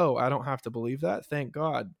 I'm like, oh, I don't have to believe that, thank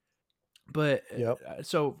God. But Yep.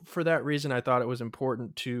 so for that reason, I thought it was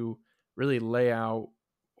important to really lay out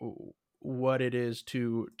what it is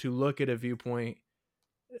to look at a viewpoint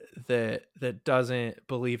that doesn't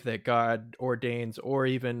believe that God ordains or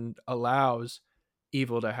even allows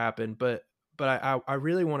evil to happen. But I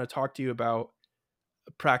really want to talk to you about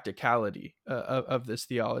practicality of this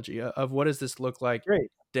theology, of what does this look like Great.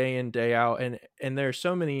 day in, day out. And there's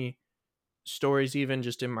so many stories, even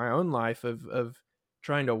just in my own life, of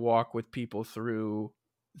trying to walk with people through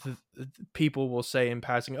people will say in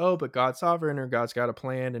passing, oh, but God's sovereign, or God's got a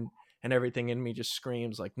plan, and everything in me just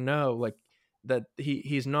screams like, no, like that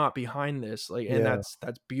he's not behind this, like, and Yeah.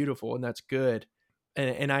 that's beautiful and that's good.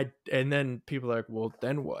 And then people are like, well,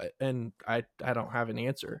 then what? And I don't have an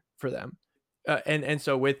answer for them. And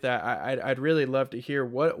so with that, I'd really love to hear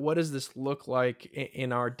what does this look like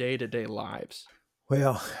in our day-to-day lives.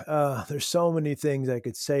 Well, there's so many things I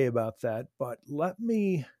could say about that, but let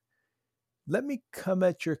me come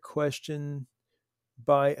at your question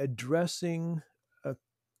by addressing a,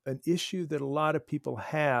 an issue that a lot of people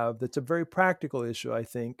have. That's a very practical issue, I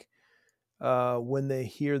think. When they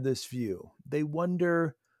hear this view, they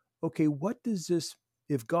wonder, okay, what does this?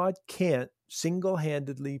 If God can't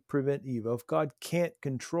single-handedly prevent evil, if God can't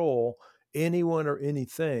control anyone or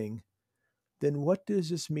anything, then what does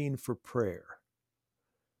this mean for prayer?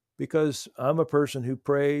 because I'm a person who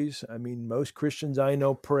prays. I mean, most Christians I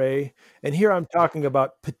know pray. And here I'm talking about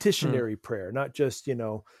Hmm. petitionary prayer, not just,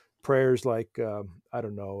 prayers like, I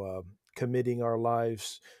don't know, committing our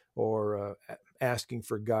lives or asking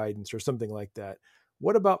for guidance or something like that.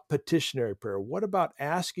 What about petitionary prayer? What about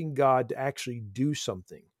asking God to actually do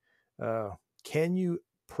something? Uh, can you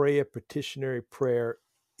pray a petitionary prayer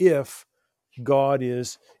if God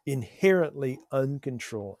is inherently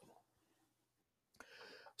uncontrolling?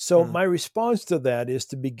 So, Hmm. my response to that is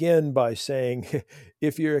to begin by saying,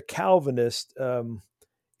 if you're a Calvinist,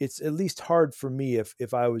 it's at least hard for me,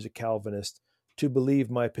 if I was a Calvinist, to believe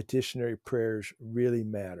my petitionary prayers really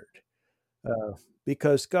mattered. Uh,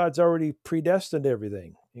 because God's already predestined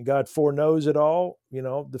everything and God foreknows it all.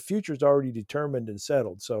 The future's already determined and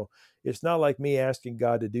settled. So it's not like me asking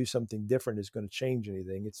God to do something different is going to change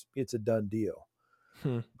anything. It's a done deal.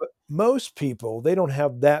 Hmm. But most people, they don't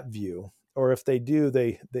have that view, or if they do,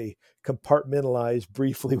 they compartmentalize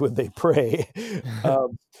briefly when they pray.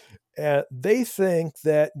 And they think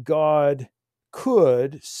that God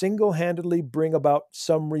could single-handedly bring about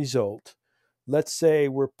some result. Let's say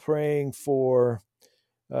we're praying for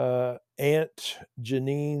Aunt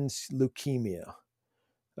Janine's leukemia.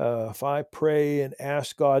 If I pray and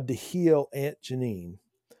ask God to heal Aunt Janine,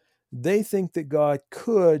 they think that God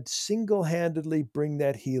could single handedly bring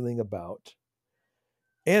that healing about.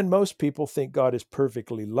 And most people think God is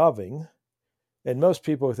perfectly loving. And most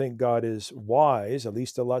people think God is wise, at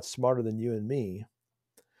least a lot smarter than you and me.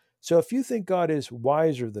 So if you think God is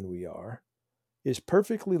wiser than we are, is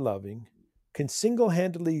perfectly loving, can single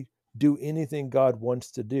handedly do anything God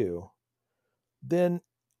wants to do, then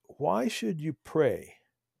why should you pray?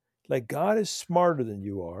 Like, God is smarter than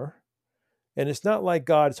you are. And it's not like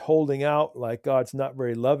God's holding out, like God's not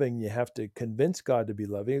very loving. You have to convince God to be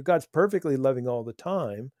loving. If God's perfectly loving all the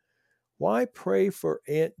time, why pray for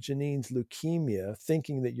Aunt Janine's leukemia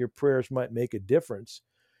thinking that your prayers might make a difference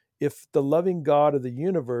if the loving God of the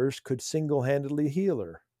universe could single handedly heal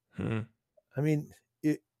her? Hmm. I mean,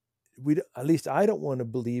 at least I don't want to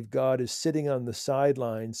believe God is sitting on the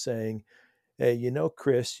sidelines saying, hey,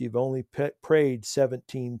 Chris, you've only prayed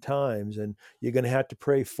 17 times and you're going to have to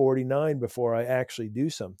pray 49 before I actually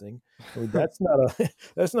do something. I mean, that's not a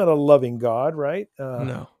that's not a loving God, right?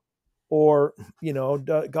 No. Or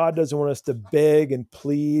God doesn't want us to beg and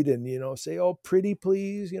plead and say, oh, pretty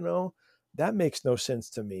please. That makes no sense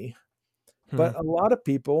to me. Hmm. But a lot of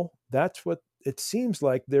people, that's what it seems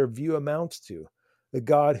like their view amounts to. The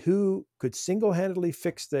God who could single-handedly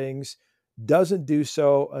fix things doesn't do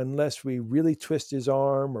so unless we really twist his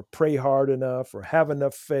arm or pray hard enough or have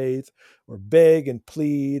enough faith or beg and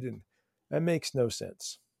plead. And that makes no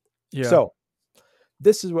sense. Yeah. So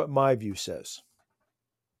this is what my view says.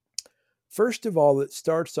 First of all, it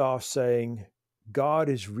starts off saying God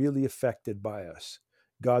is really affected by us.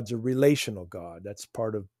 God's a relational God. That's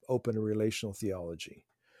part of open relational theology.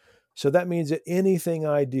 So that means that anything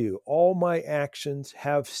I do, all my actions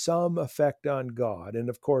have some effect on God. And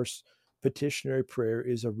of course, petitionary prayer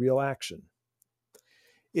is a real action.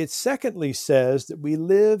 It secondly says that we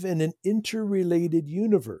live in an interrelated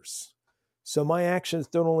universe. So my actions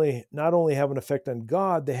not only have an effect on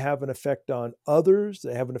God, they have an effect on others,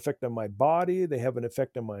 they have an effect on my body, they have an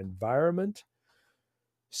effect on my environment.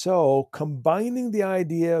 So combining the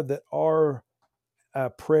idea that our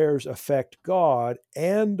prayers affect God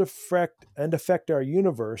and affect our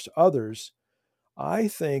universe, others, I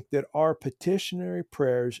think that our petitionary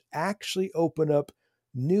prayers actually open up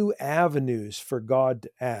new avenues for God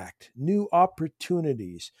to act, new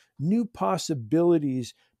opportunities, new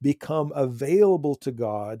possibilities become available to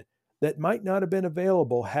God that might not have been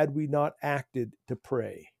available had we not acted to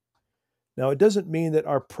pray. Now, it doesn't mean that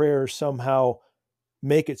our prayers somehow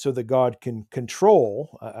make it so that God can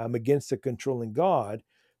control. I'm against a controlling God,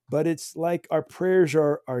 but it's like our prayers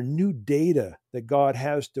are new data that God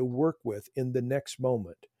has to work with in the next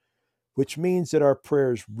moment, which means that our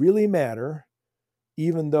prayers really matter,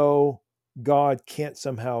 even though God can't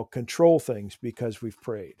somehow control things because we've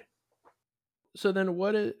prayed. So then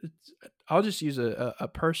what is I'll just use a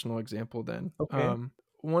personal example then. Okay.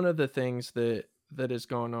 One of the things that is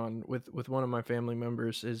going on with one of my family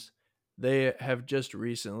members is they have just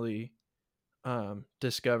recently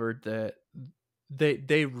discovered that they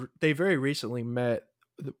very recently met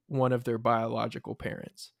one of their biological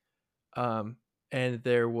parents. Um and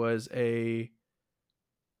there was a,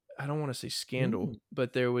 I don't want to say scandal, Mm,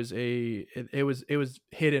 but there was it was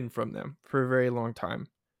hidden from them for a very long time.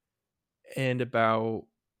 And about,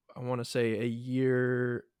 I want to say a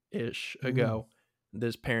year ish mm, ago,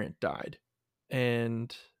 this parent died.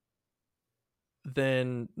 And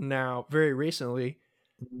then now very recently,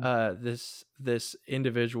 this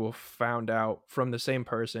individual found out from the same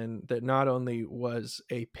person that not only was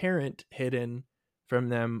a parent hidden from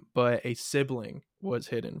them, but a sibling was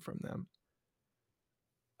hidden from them.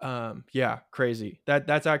 Yeah, crazy.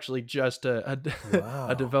 That's actually just a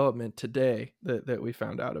Wow. development today that we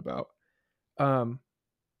found out about. Um,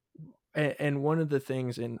 and one of the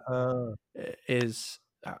things Uh, is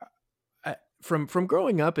from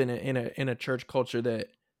growing up in a church culture that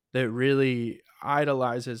really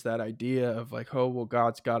idolizes that idea of like, oh well,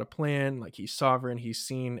 God's got a plan, like he's sovereign, he's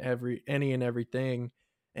seen any and everything,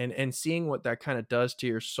 and seeing what that kind of does to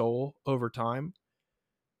your soul over time.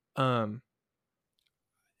 um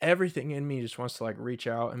Everything in me just wants to like reach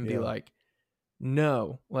out and be yeah. like,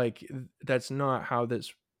 no, like that's not how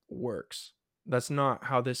this works. That's not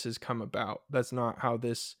how this has come about. That's not how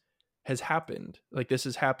this has happened. Like this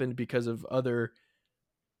has happened because of other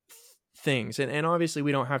things. And obviously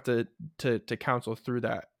we don't have to counsel through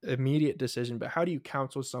that immediate decision, but how do you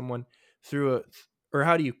counsel someone through or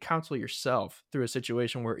how do you counsel yourself through a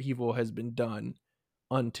situation where evil has been done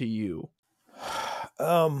unto you?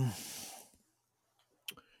 Um,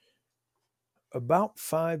 about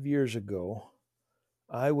 5 years ago,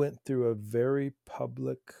 I went through a very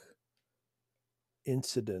public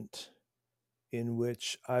incident in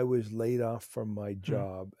which I was laid off from my Hmm.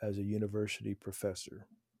 job as a university professor.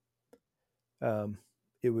 Um,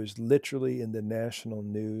 it was literally in the national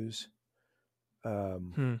news.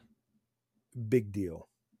 Um, Hmm. Big deal.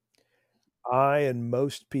 I and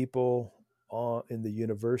most people in the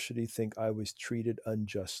university think I was treated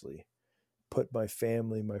unjustly, put my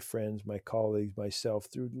family, my friends, my colleagues, myself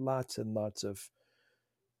through lots and lots of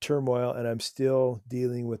turmoil, and I'm still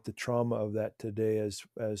dealing with the trauma of that today, as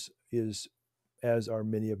are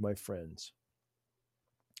many of my friends.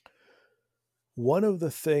 One of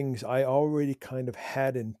the things I already kind of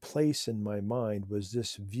had in place in my mind was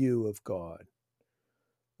this view of God,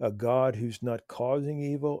 a God who's not causing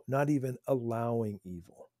evil, not even allowing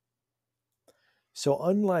evil. So,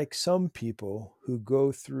 unlike some people who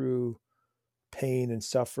go through pain and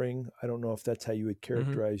suffering, I don't know if that's how you would Hmm.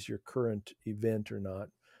 characterize your current event or not.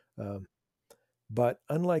 Um, but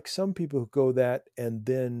unlike some people who go that and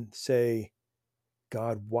then say,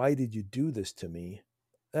 God, why did you do this to me?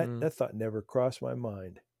 Hmm. That thought never crossed my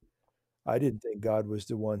mind. I didn't think God was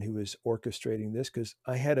the one who was orchestrating this because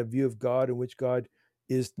I had a view of God in which God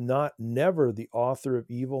is not never the author of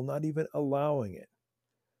evil, not even allowing it.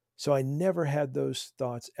 So I never had those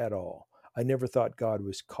thoughts at all. I never thought God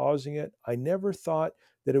was causing it. I never thought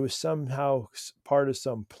that it was somehow part of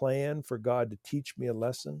some plan for God to teach me a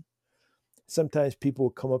lesson. Sometimes people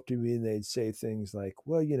would come up to me and they'd say things like,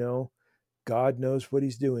 well, God knows what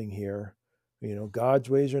he's doing here. God's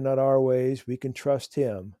ways are not our ways. We can trust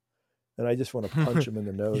him. And I just want to punch them in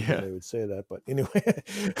the nose when Yeah. they would say that. But anyway,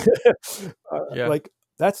 Yeah. like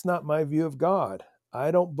that's not my view of God.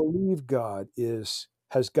 I don't believe God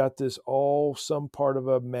has got this all some part of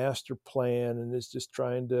a master plan and is just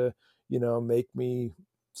trying to, make me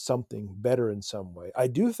something better in some way. I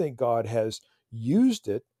do think God has used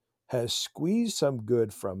it, has squeezed some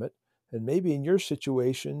good from it. And maybe in your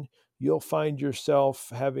situation, you'll find yourself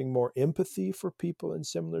having more empathy for people in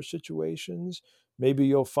similar situations. Maybe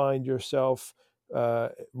you'll find yourself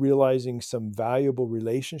realizing some valuable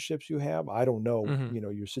relationships you have. I don't know, Hmm.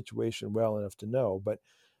 your situation well enough to know, but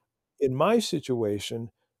in my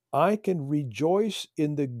situation, I can rejoice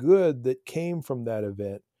in the good that came from that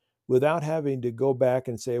event without having to go back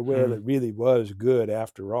and say, well, Hmm. it really was good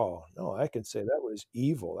after all. No, I can say that was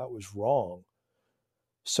evil, that was wrong.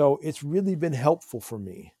 So it's really been helpful for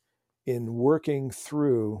me in working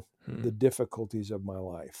through Hmm. the difficulties of my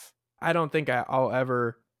life. I don't think I'll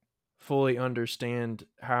ever fully understand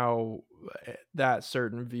how that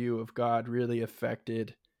certain view of God really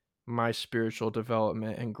affected my spiritual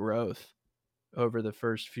development and growth over the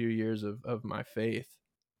first few years of my faith.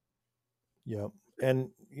 Yep.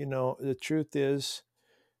 And, the truth is,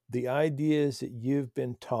 the ideas that you've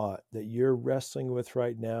been taught that you're wrestling with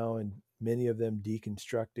right now, and many of them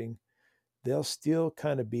deconstructing, they'll still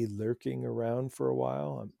kind of be lurking around for a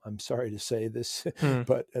while. I'm sorry to say this, Hmm.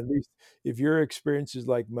 but at least if your experience is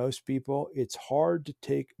like most people, it's hard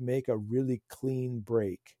to make a really clean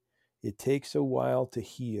break. It takes a while to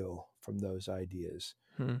heal from those ideas.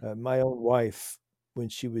 Hmm. My own wife, when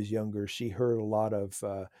she was younger, she heard a lot of,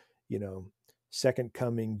 you know, second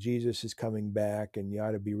coming, Jesus is coming back, and you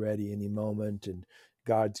ought to be ready any moment, and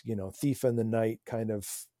God's, thief in the night kind of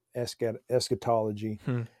eschatology.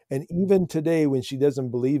 Hmm. And even today, when she doesn't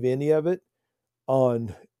believe any of it,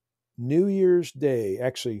 on New Year's Day,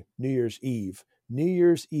 actually New Year's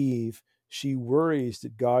Eve, she worries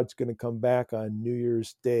that God's going to come back on New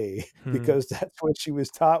Year's Day Hmm. because that's what she was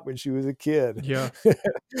taught when she was a kid. Yeah.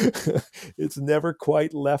 It's never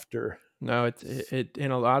quite left her. No, it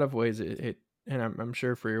in a lot of ways it and I'm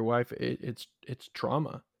sure for your wife it's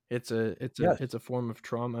trauma. Yes. It's a form of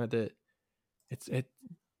trauma that it's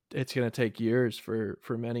it's going to take years for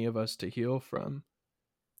many of us to heal from.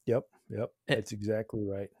 Yep. Yep. A- That's exactly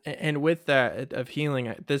right. And with that of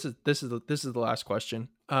healing, this is the last question.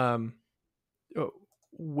 Oh,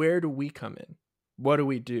 where do we come in? What do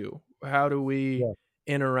we do? How do we Yeah.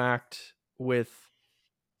 interact with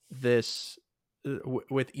this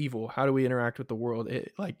with evil? How do we interact with the world?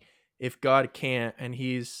 Like if God can't and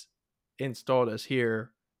he's installed us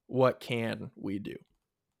here, what can we do?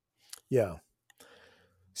 Yeah.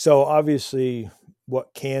 So obviously,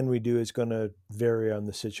 what can we do is going to vary on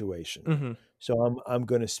the situation. Hmm. So I'm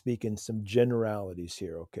going to speak in some generalities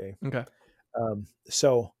here. Okay. Okay.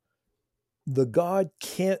 So the God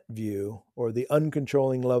can't view, or the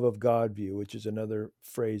uncontrolling love of God view, which is another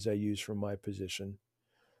phrase I use from my position,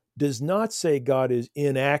 does not say God is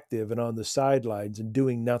inactive and on the sidelines and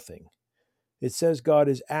doing nothing. It says God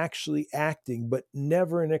is actually acting, but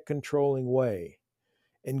never in a controlling way.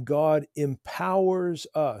 And God empowers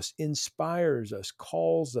us, inspires us,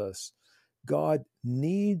 calls us. God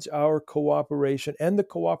needs our cooperation and the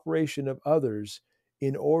cooperation of others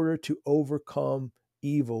in order to overcome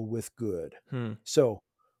evil with good. Hmm. So,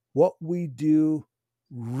 what we do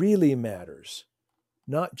really matters,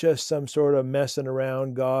 not just some sort of messing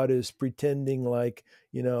around. God is pretending like,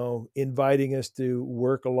 inviting us to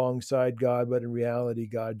work alongside God, but in reality,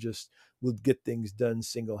 God just will get things done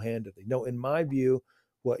single handedly. No, in my view,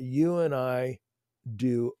 what you and I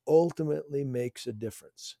do ultimately makes a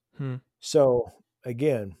difference. Hmm. So,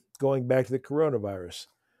 again, going back to the coronavirus,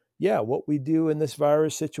 yeah, what we do in this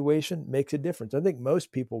virus situation makes a difference. I think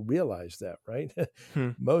most people realize that, right? Hmm.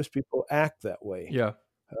 Most people act that way. Yeah.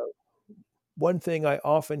 Uh, One thing I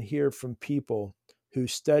often hear from people who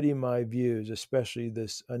study my views, especially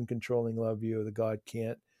this uncontrolling love view of the God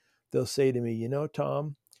can't, they'll say to me,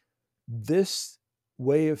 Tom, this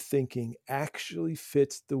way of thinking actually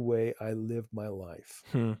fits the way I live my life.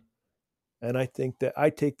 Hmm. And I take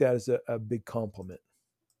that as a big compliment.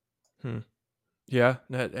 Hmm. Yeah,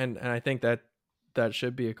 and I think that that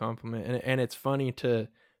should be a compliment, and it's funny to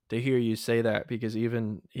hear you say that because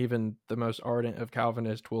even the most ardent of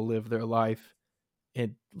Calvinists will live their life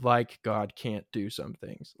in like God can't do some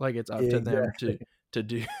things, like it's up to them Exactly. to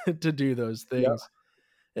do to do those Yep. things.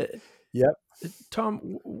 Uh, Yep.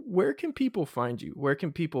 Tom, where can people find you? Where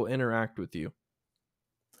can people interact with you?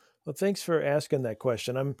 Well, thanks for asking that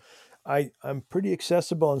question. I'm pretty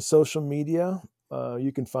accessible on social media.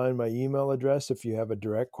 You can find my email address if you have a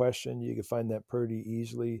direct question. You can find that pretty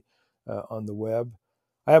easily on the web.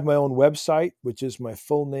 I have my own website, which is my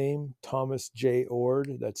full name, Thomas J.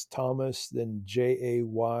 Ord. That's Thomas, then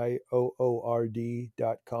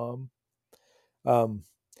JAYOORD.com. Um,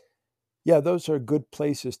 yeah, those are good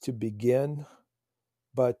places to begin.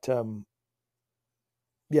 But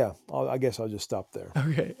yeah, I guess I'll just stop there.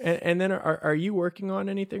 Okay, and then are you working on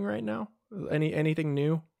anything right now? Anything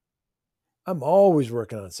new? I'm always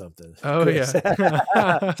working on something, Oh Chris.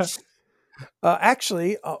 yeah.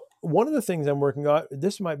 Actually, one of the things I'm working on,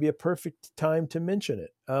 this might be a perfect time to mention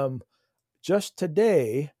it. Just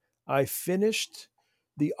today, I finished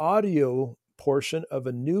the audio portion of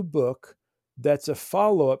a new book that's a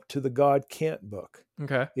follow up to the God Can't book.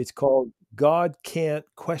 Okay. It's called God Can't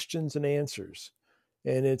Questions and Answers.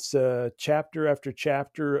 And it's chapter after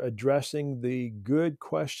chapter addressing the good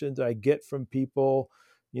questions I get from people,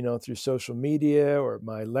 through social media or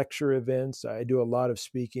my lecture events. I do a lot of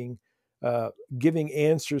speaking, uh, giving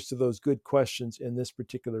answers to those good questions in this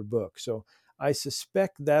particular book. So I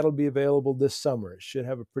suspect that'll be available this summer. It should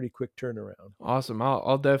have a pretty quick turnaround. Awesome.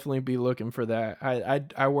 I'll definitely be looking for that.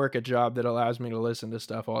 I work a job that allows me to listen to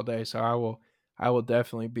stuff all day, so I will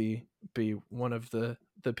definitely be one of the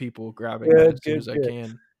people grabbing that Good, as soon good, as I good.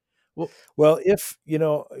 can. Well, Well, if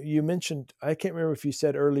you mentioned, I can't remember if you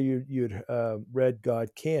said earlier you'd read God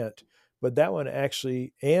Can't, but that one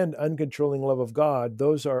actually, and Uncontrolling Love of God,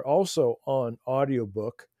 those are also on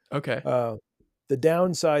audiobook. okay. Uh, the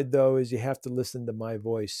downside, though, is you have to listen to my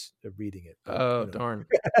voice reading it. But Oh, darn.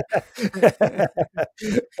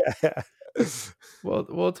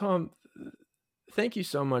 Well, Tom, thank you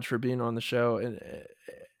so much for being on the show. And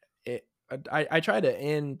it, I try to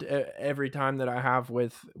end every time that I have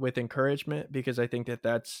with encouragement because I think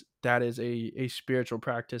that is a spiritual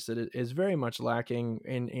practice that is very much lacking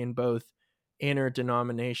in both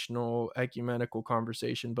interdenominational ecumenical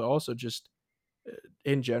conversation, but also just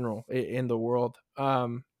in general in the world.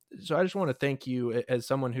 so I just want to thank you as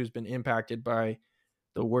someone who's been impacted by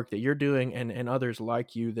the work that you're doing, and others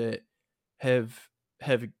like you that have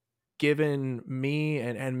have given me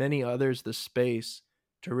and many others the space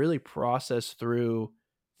to really process through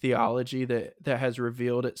theology that has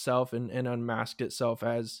revealed itself and unmasked itself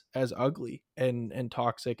as ugly and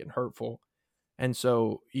toxic and hurtful. And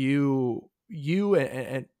so you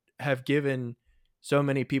have given so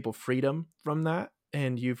many people freedom from that,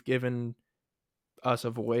 and you've given us a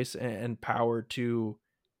voice and power to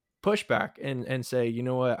push back and say, you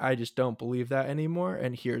know what, I just don't believe that anymore,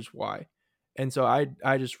 and here's why. And so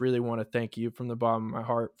I just really want to thank you from the bottom of my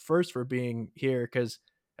heart, first for being here, because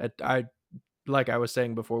I like I was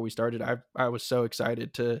saying before we started, I was so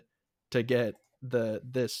excited to get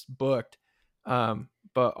this booked,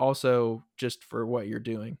 but also just for what you're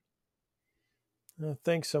doing.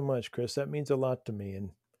 Thanks so much, Chris. That means a lot to me.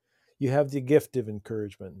 And you have the gift of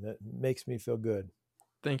encouragement that makes me feel good.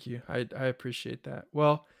 Thank you. I appreciate that.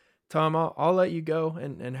 Well, Tom, I'll let you go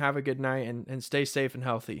and have a good night and stay safe and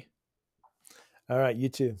healthy. All right. You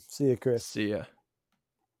too. See you, Chris. See ya.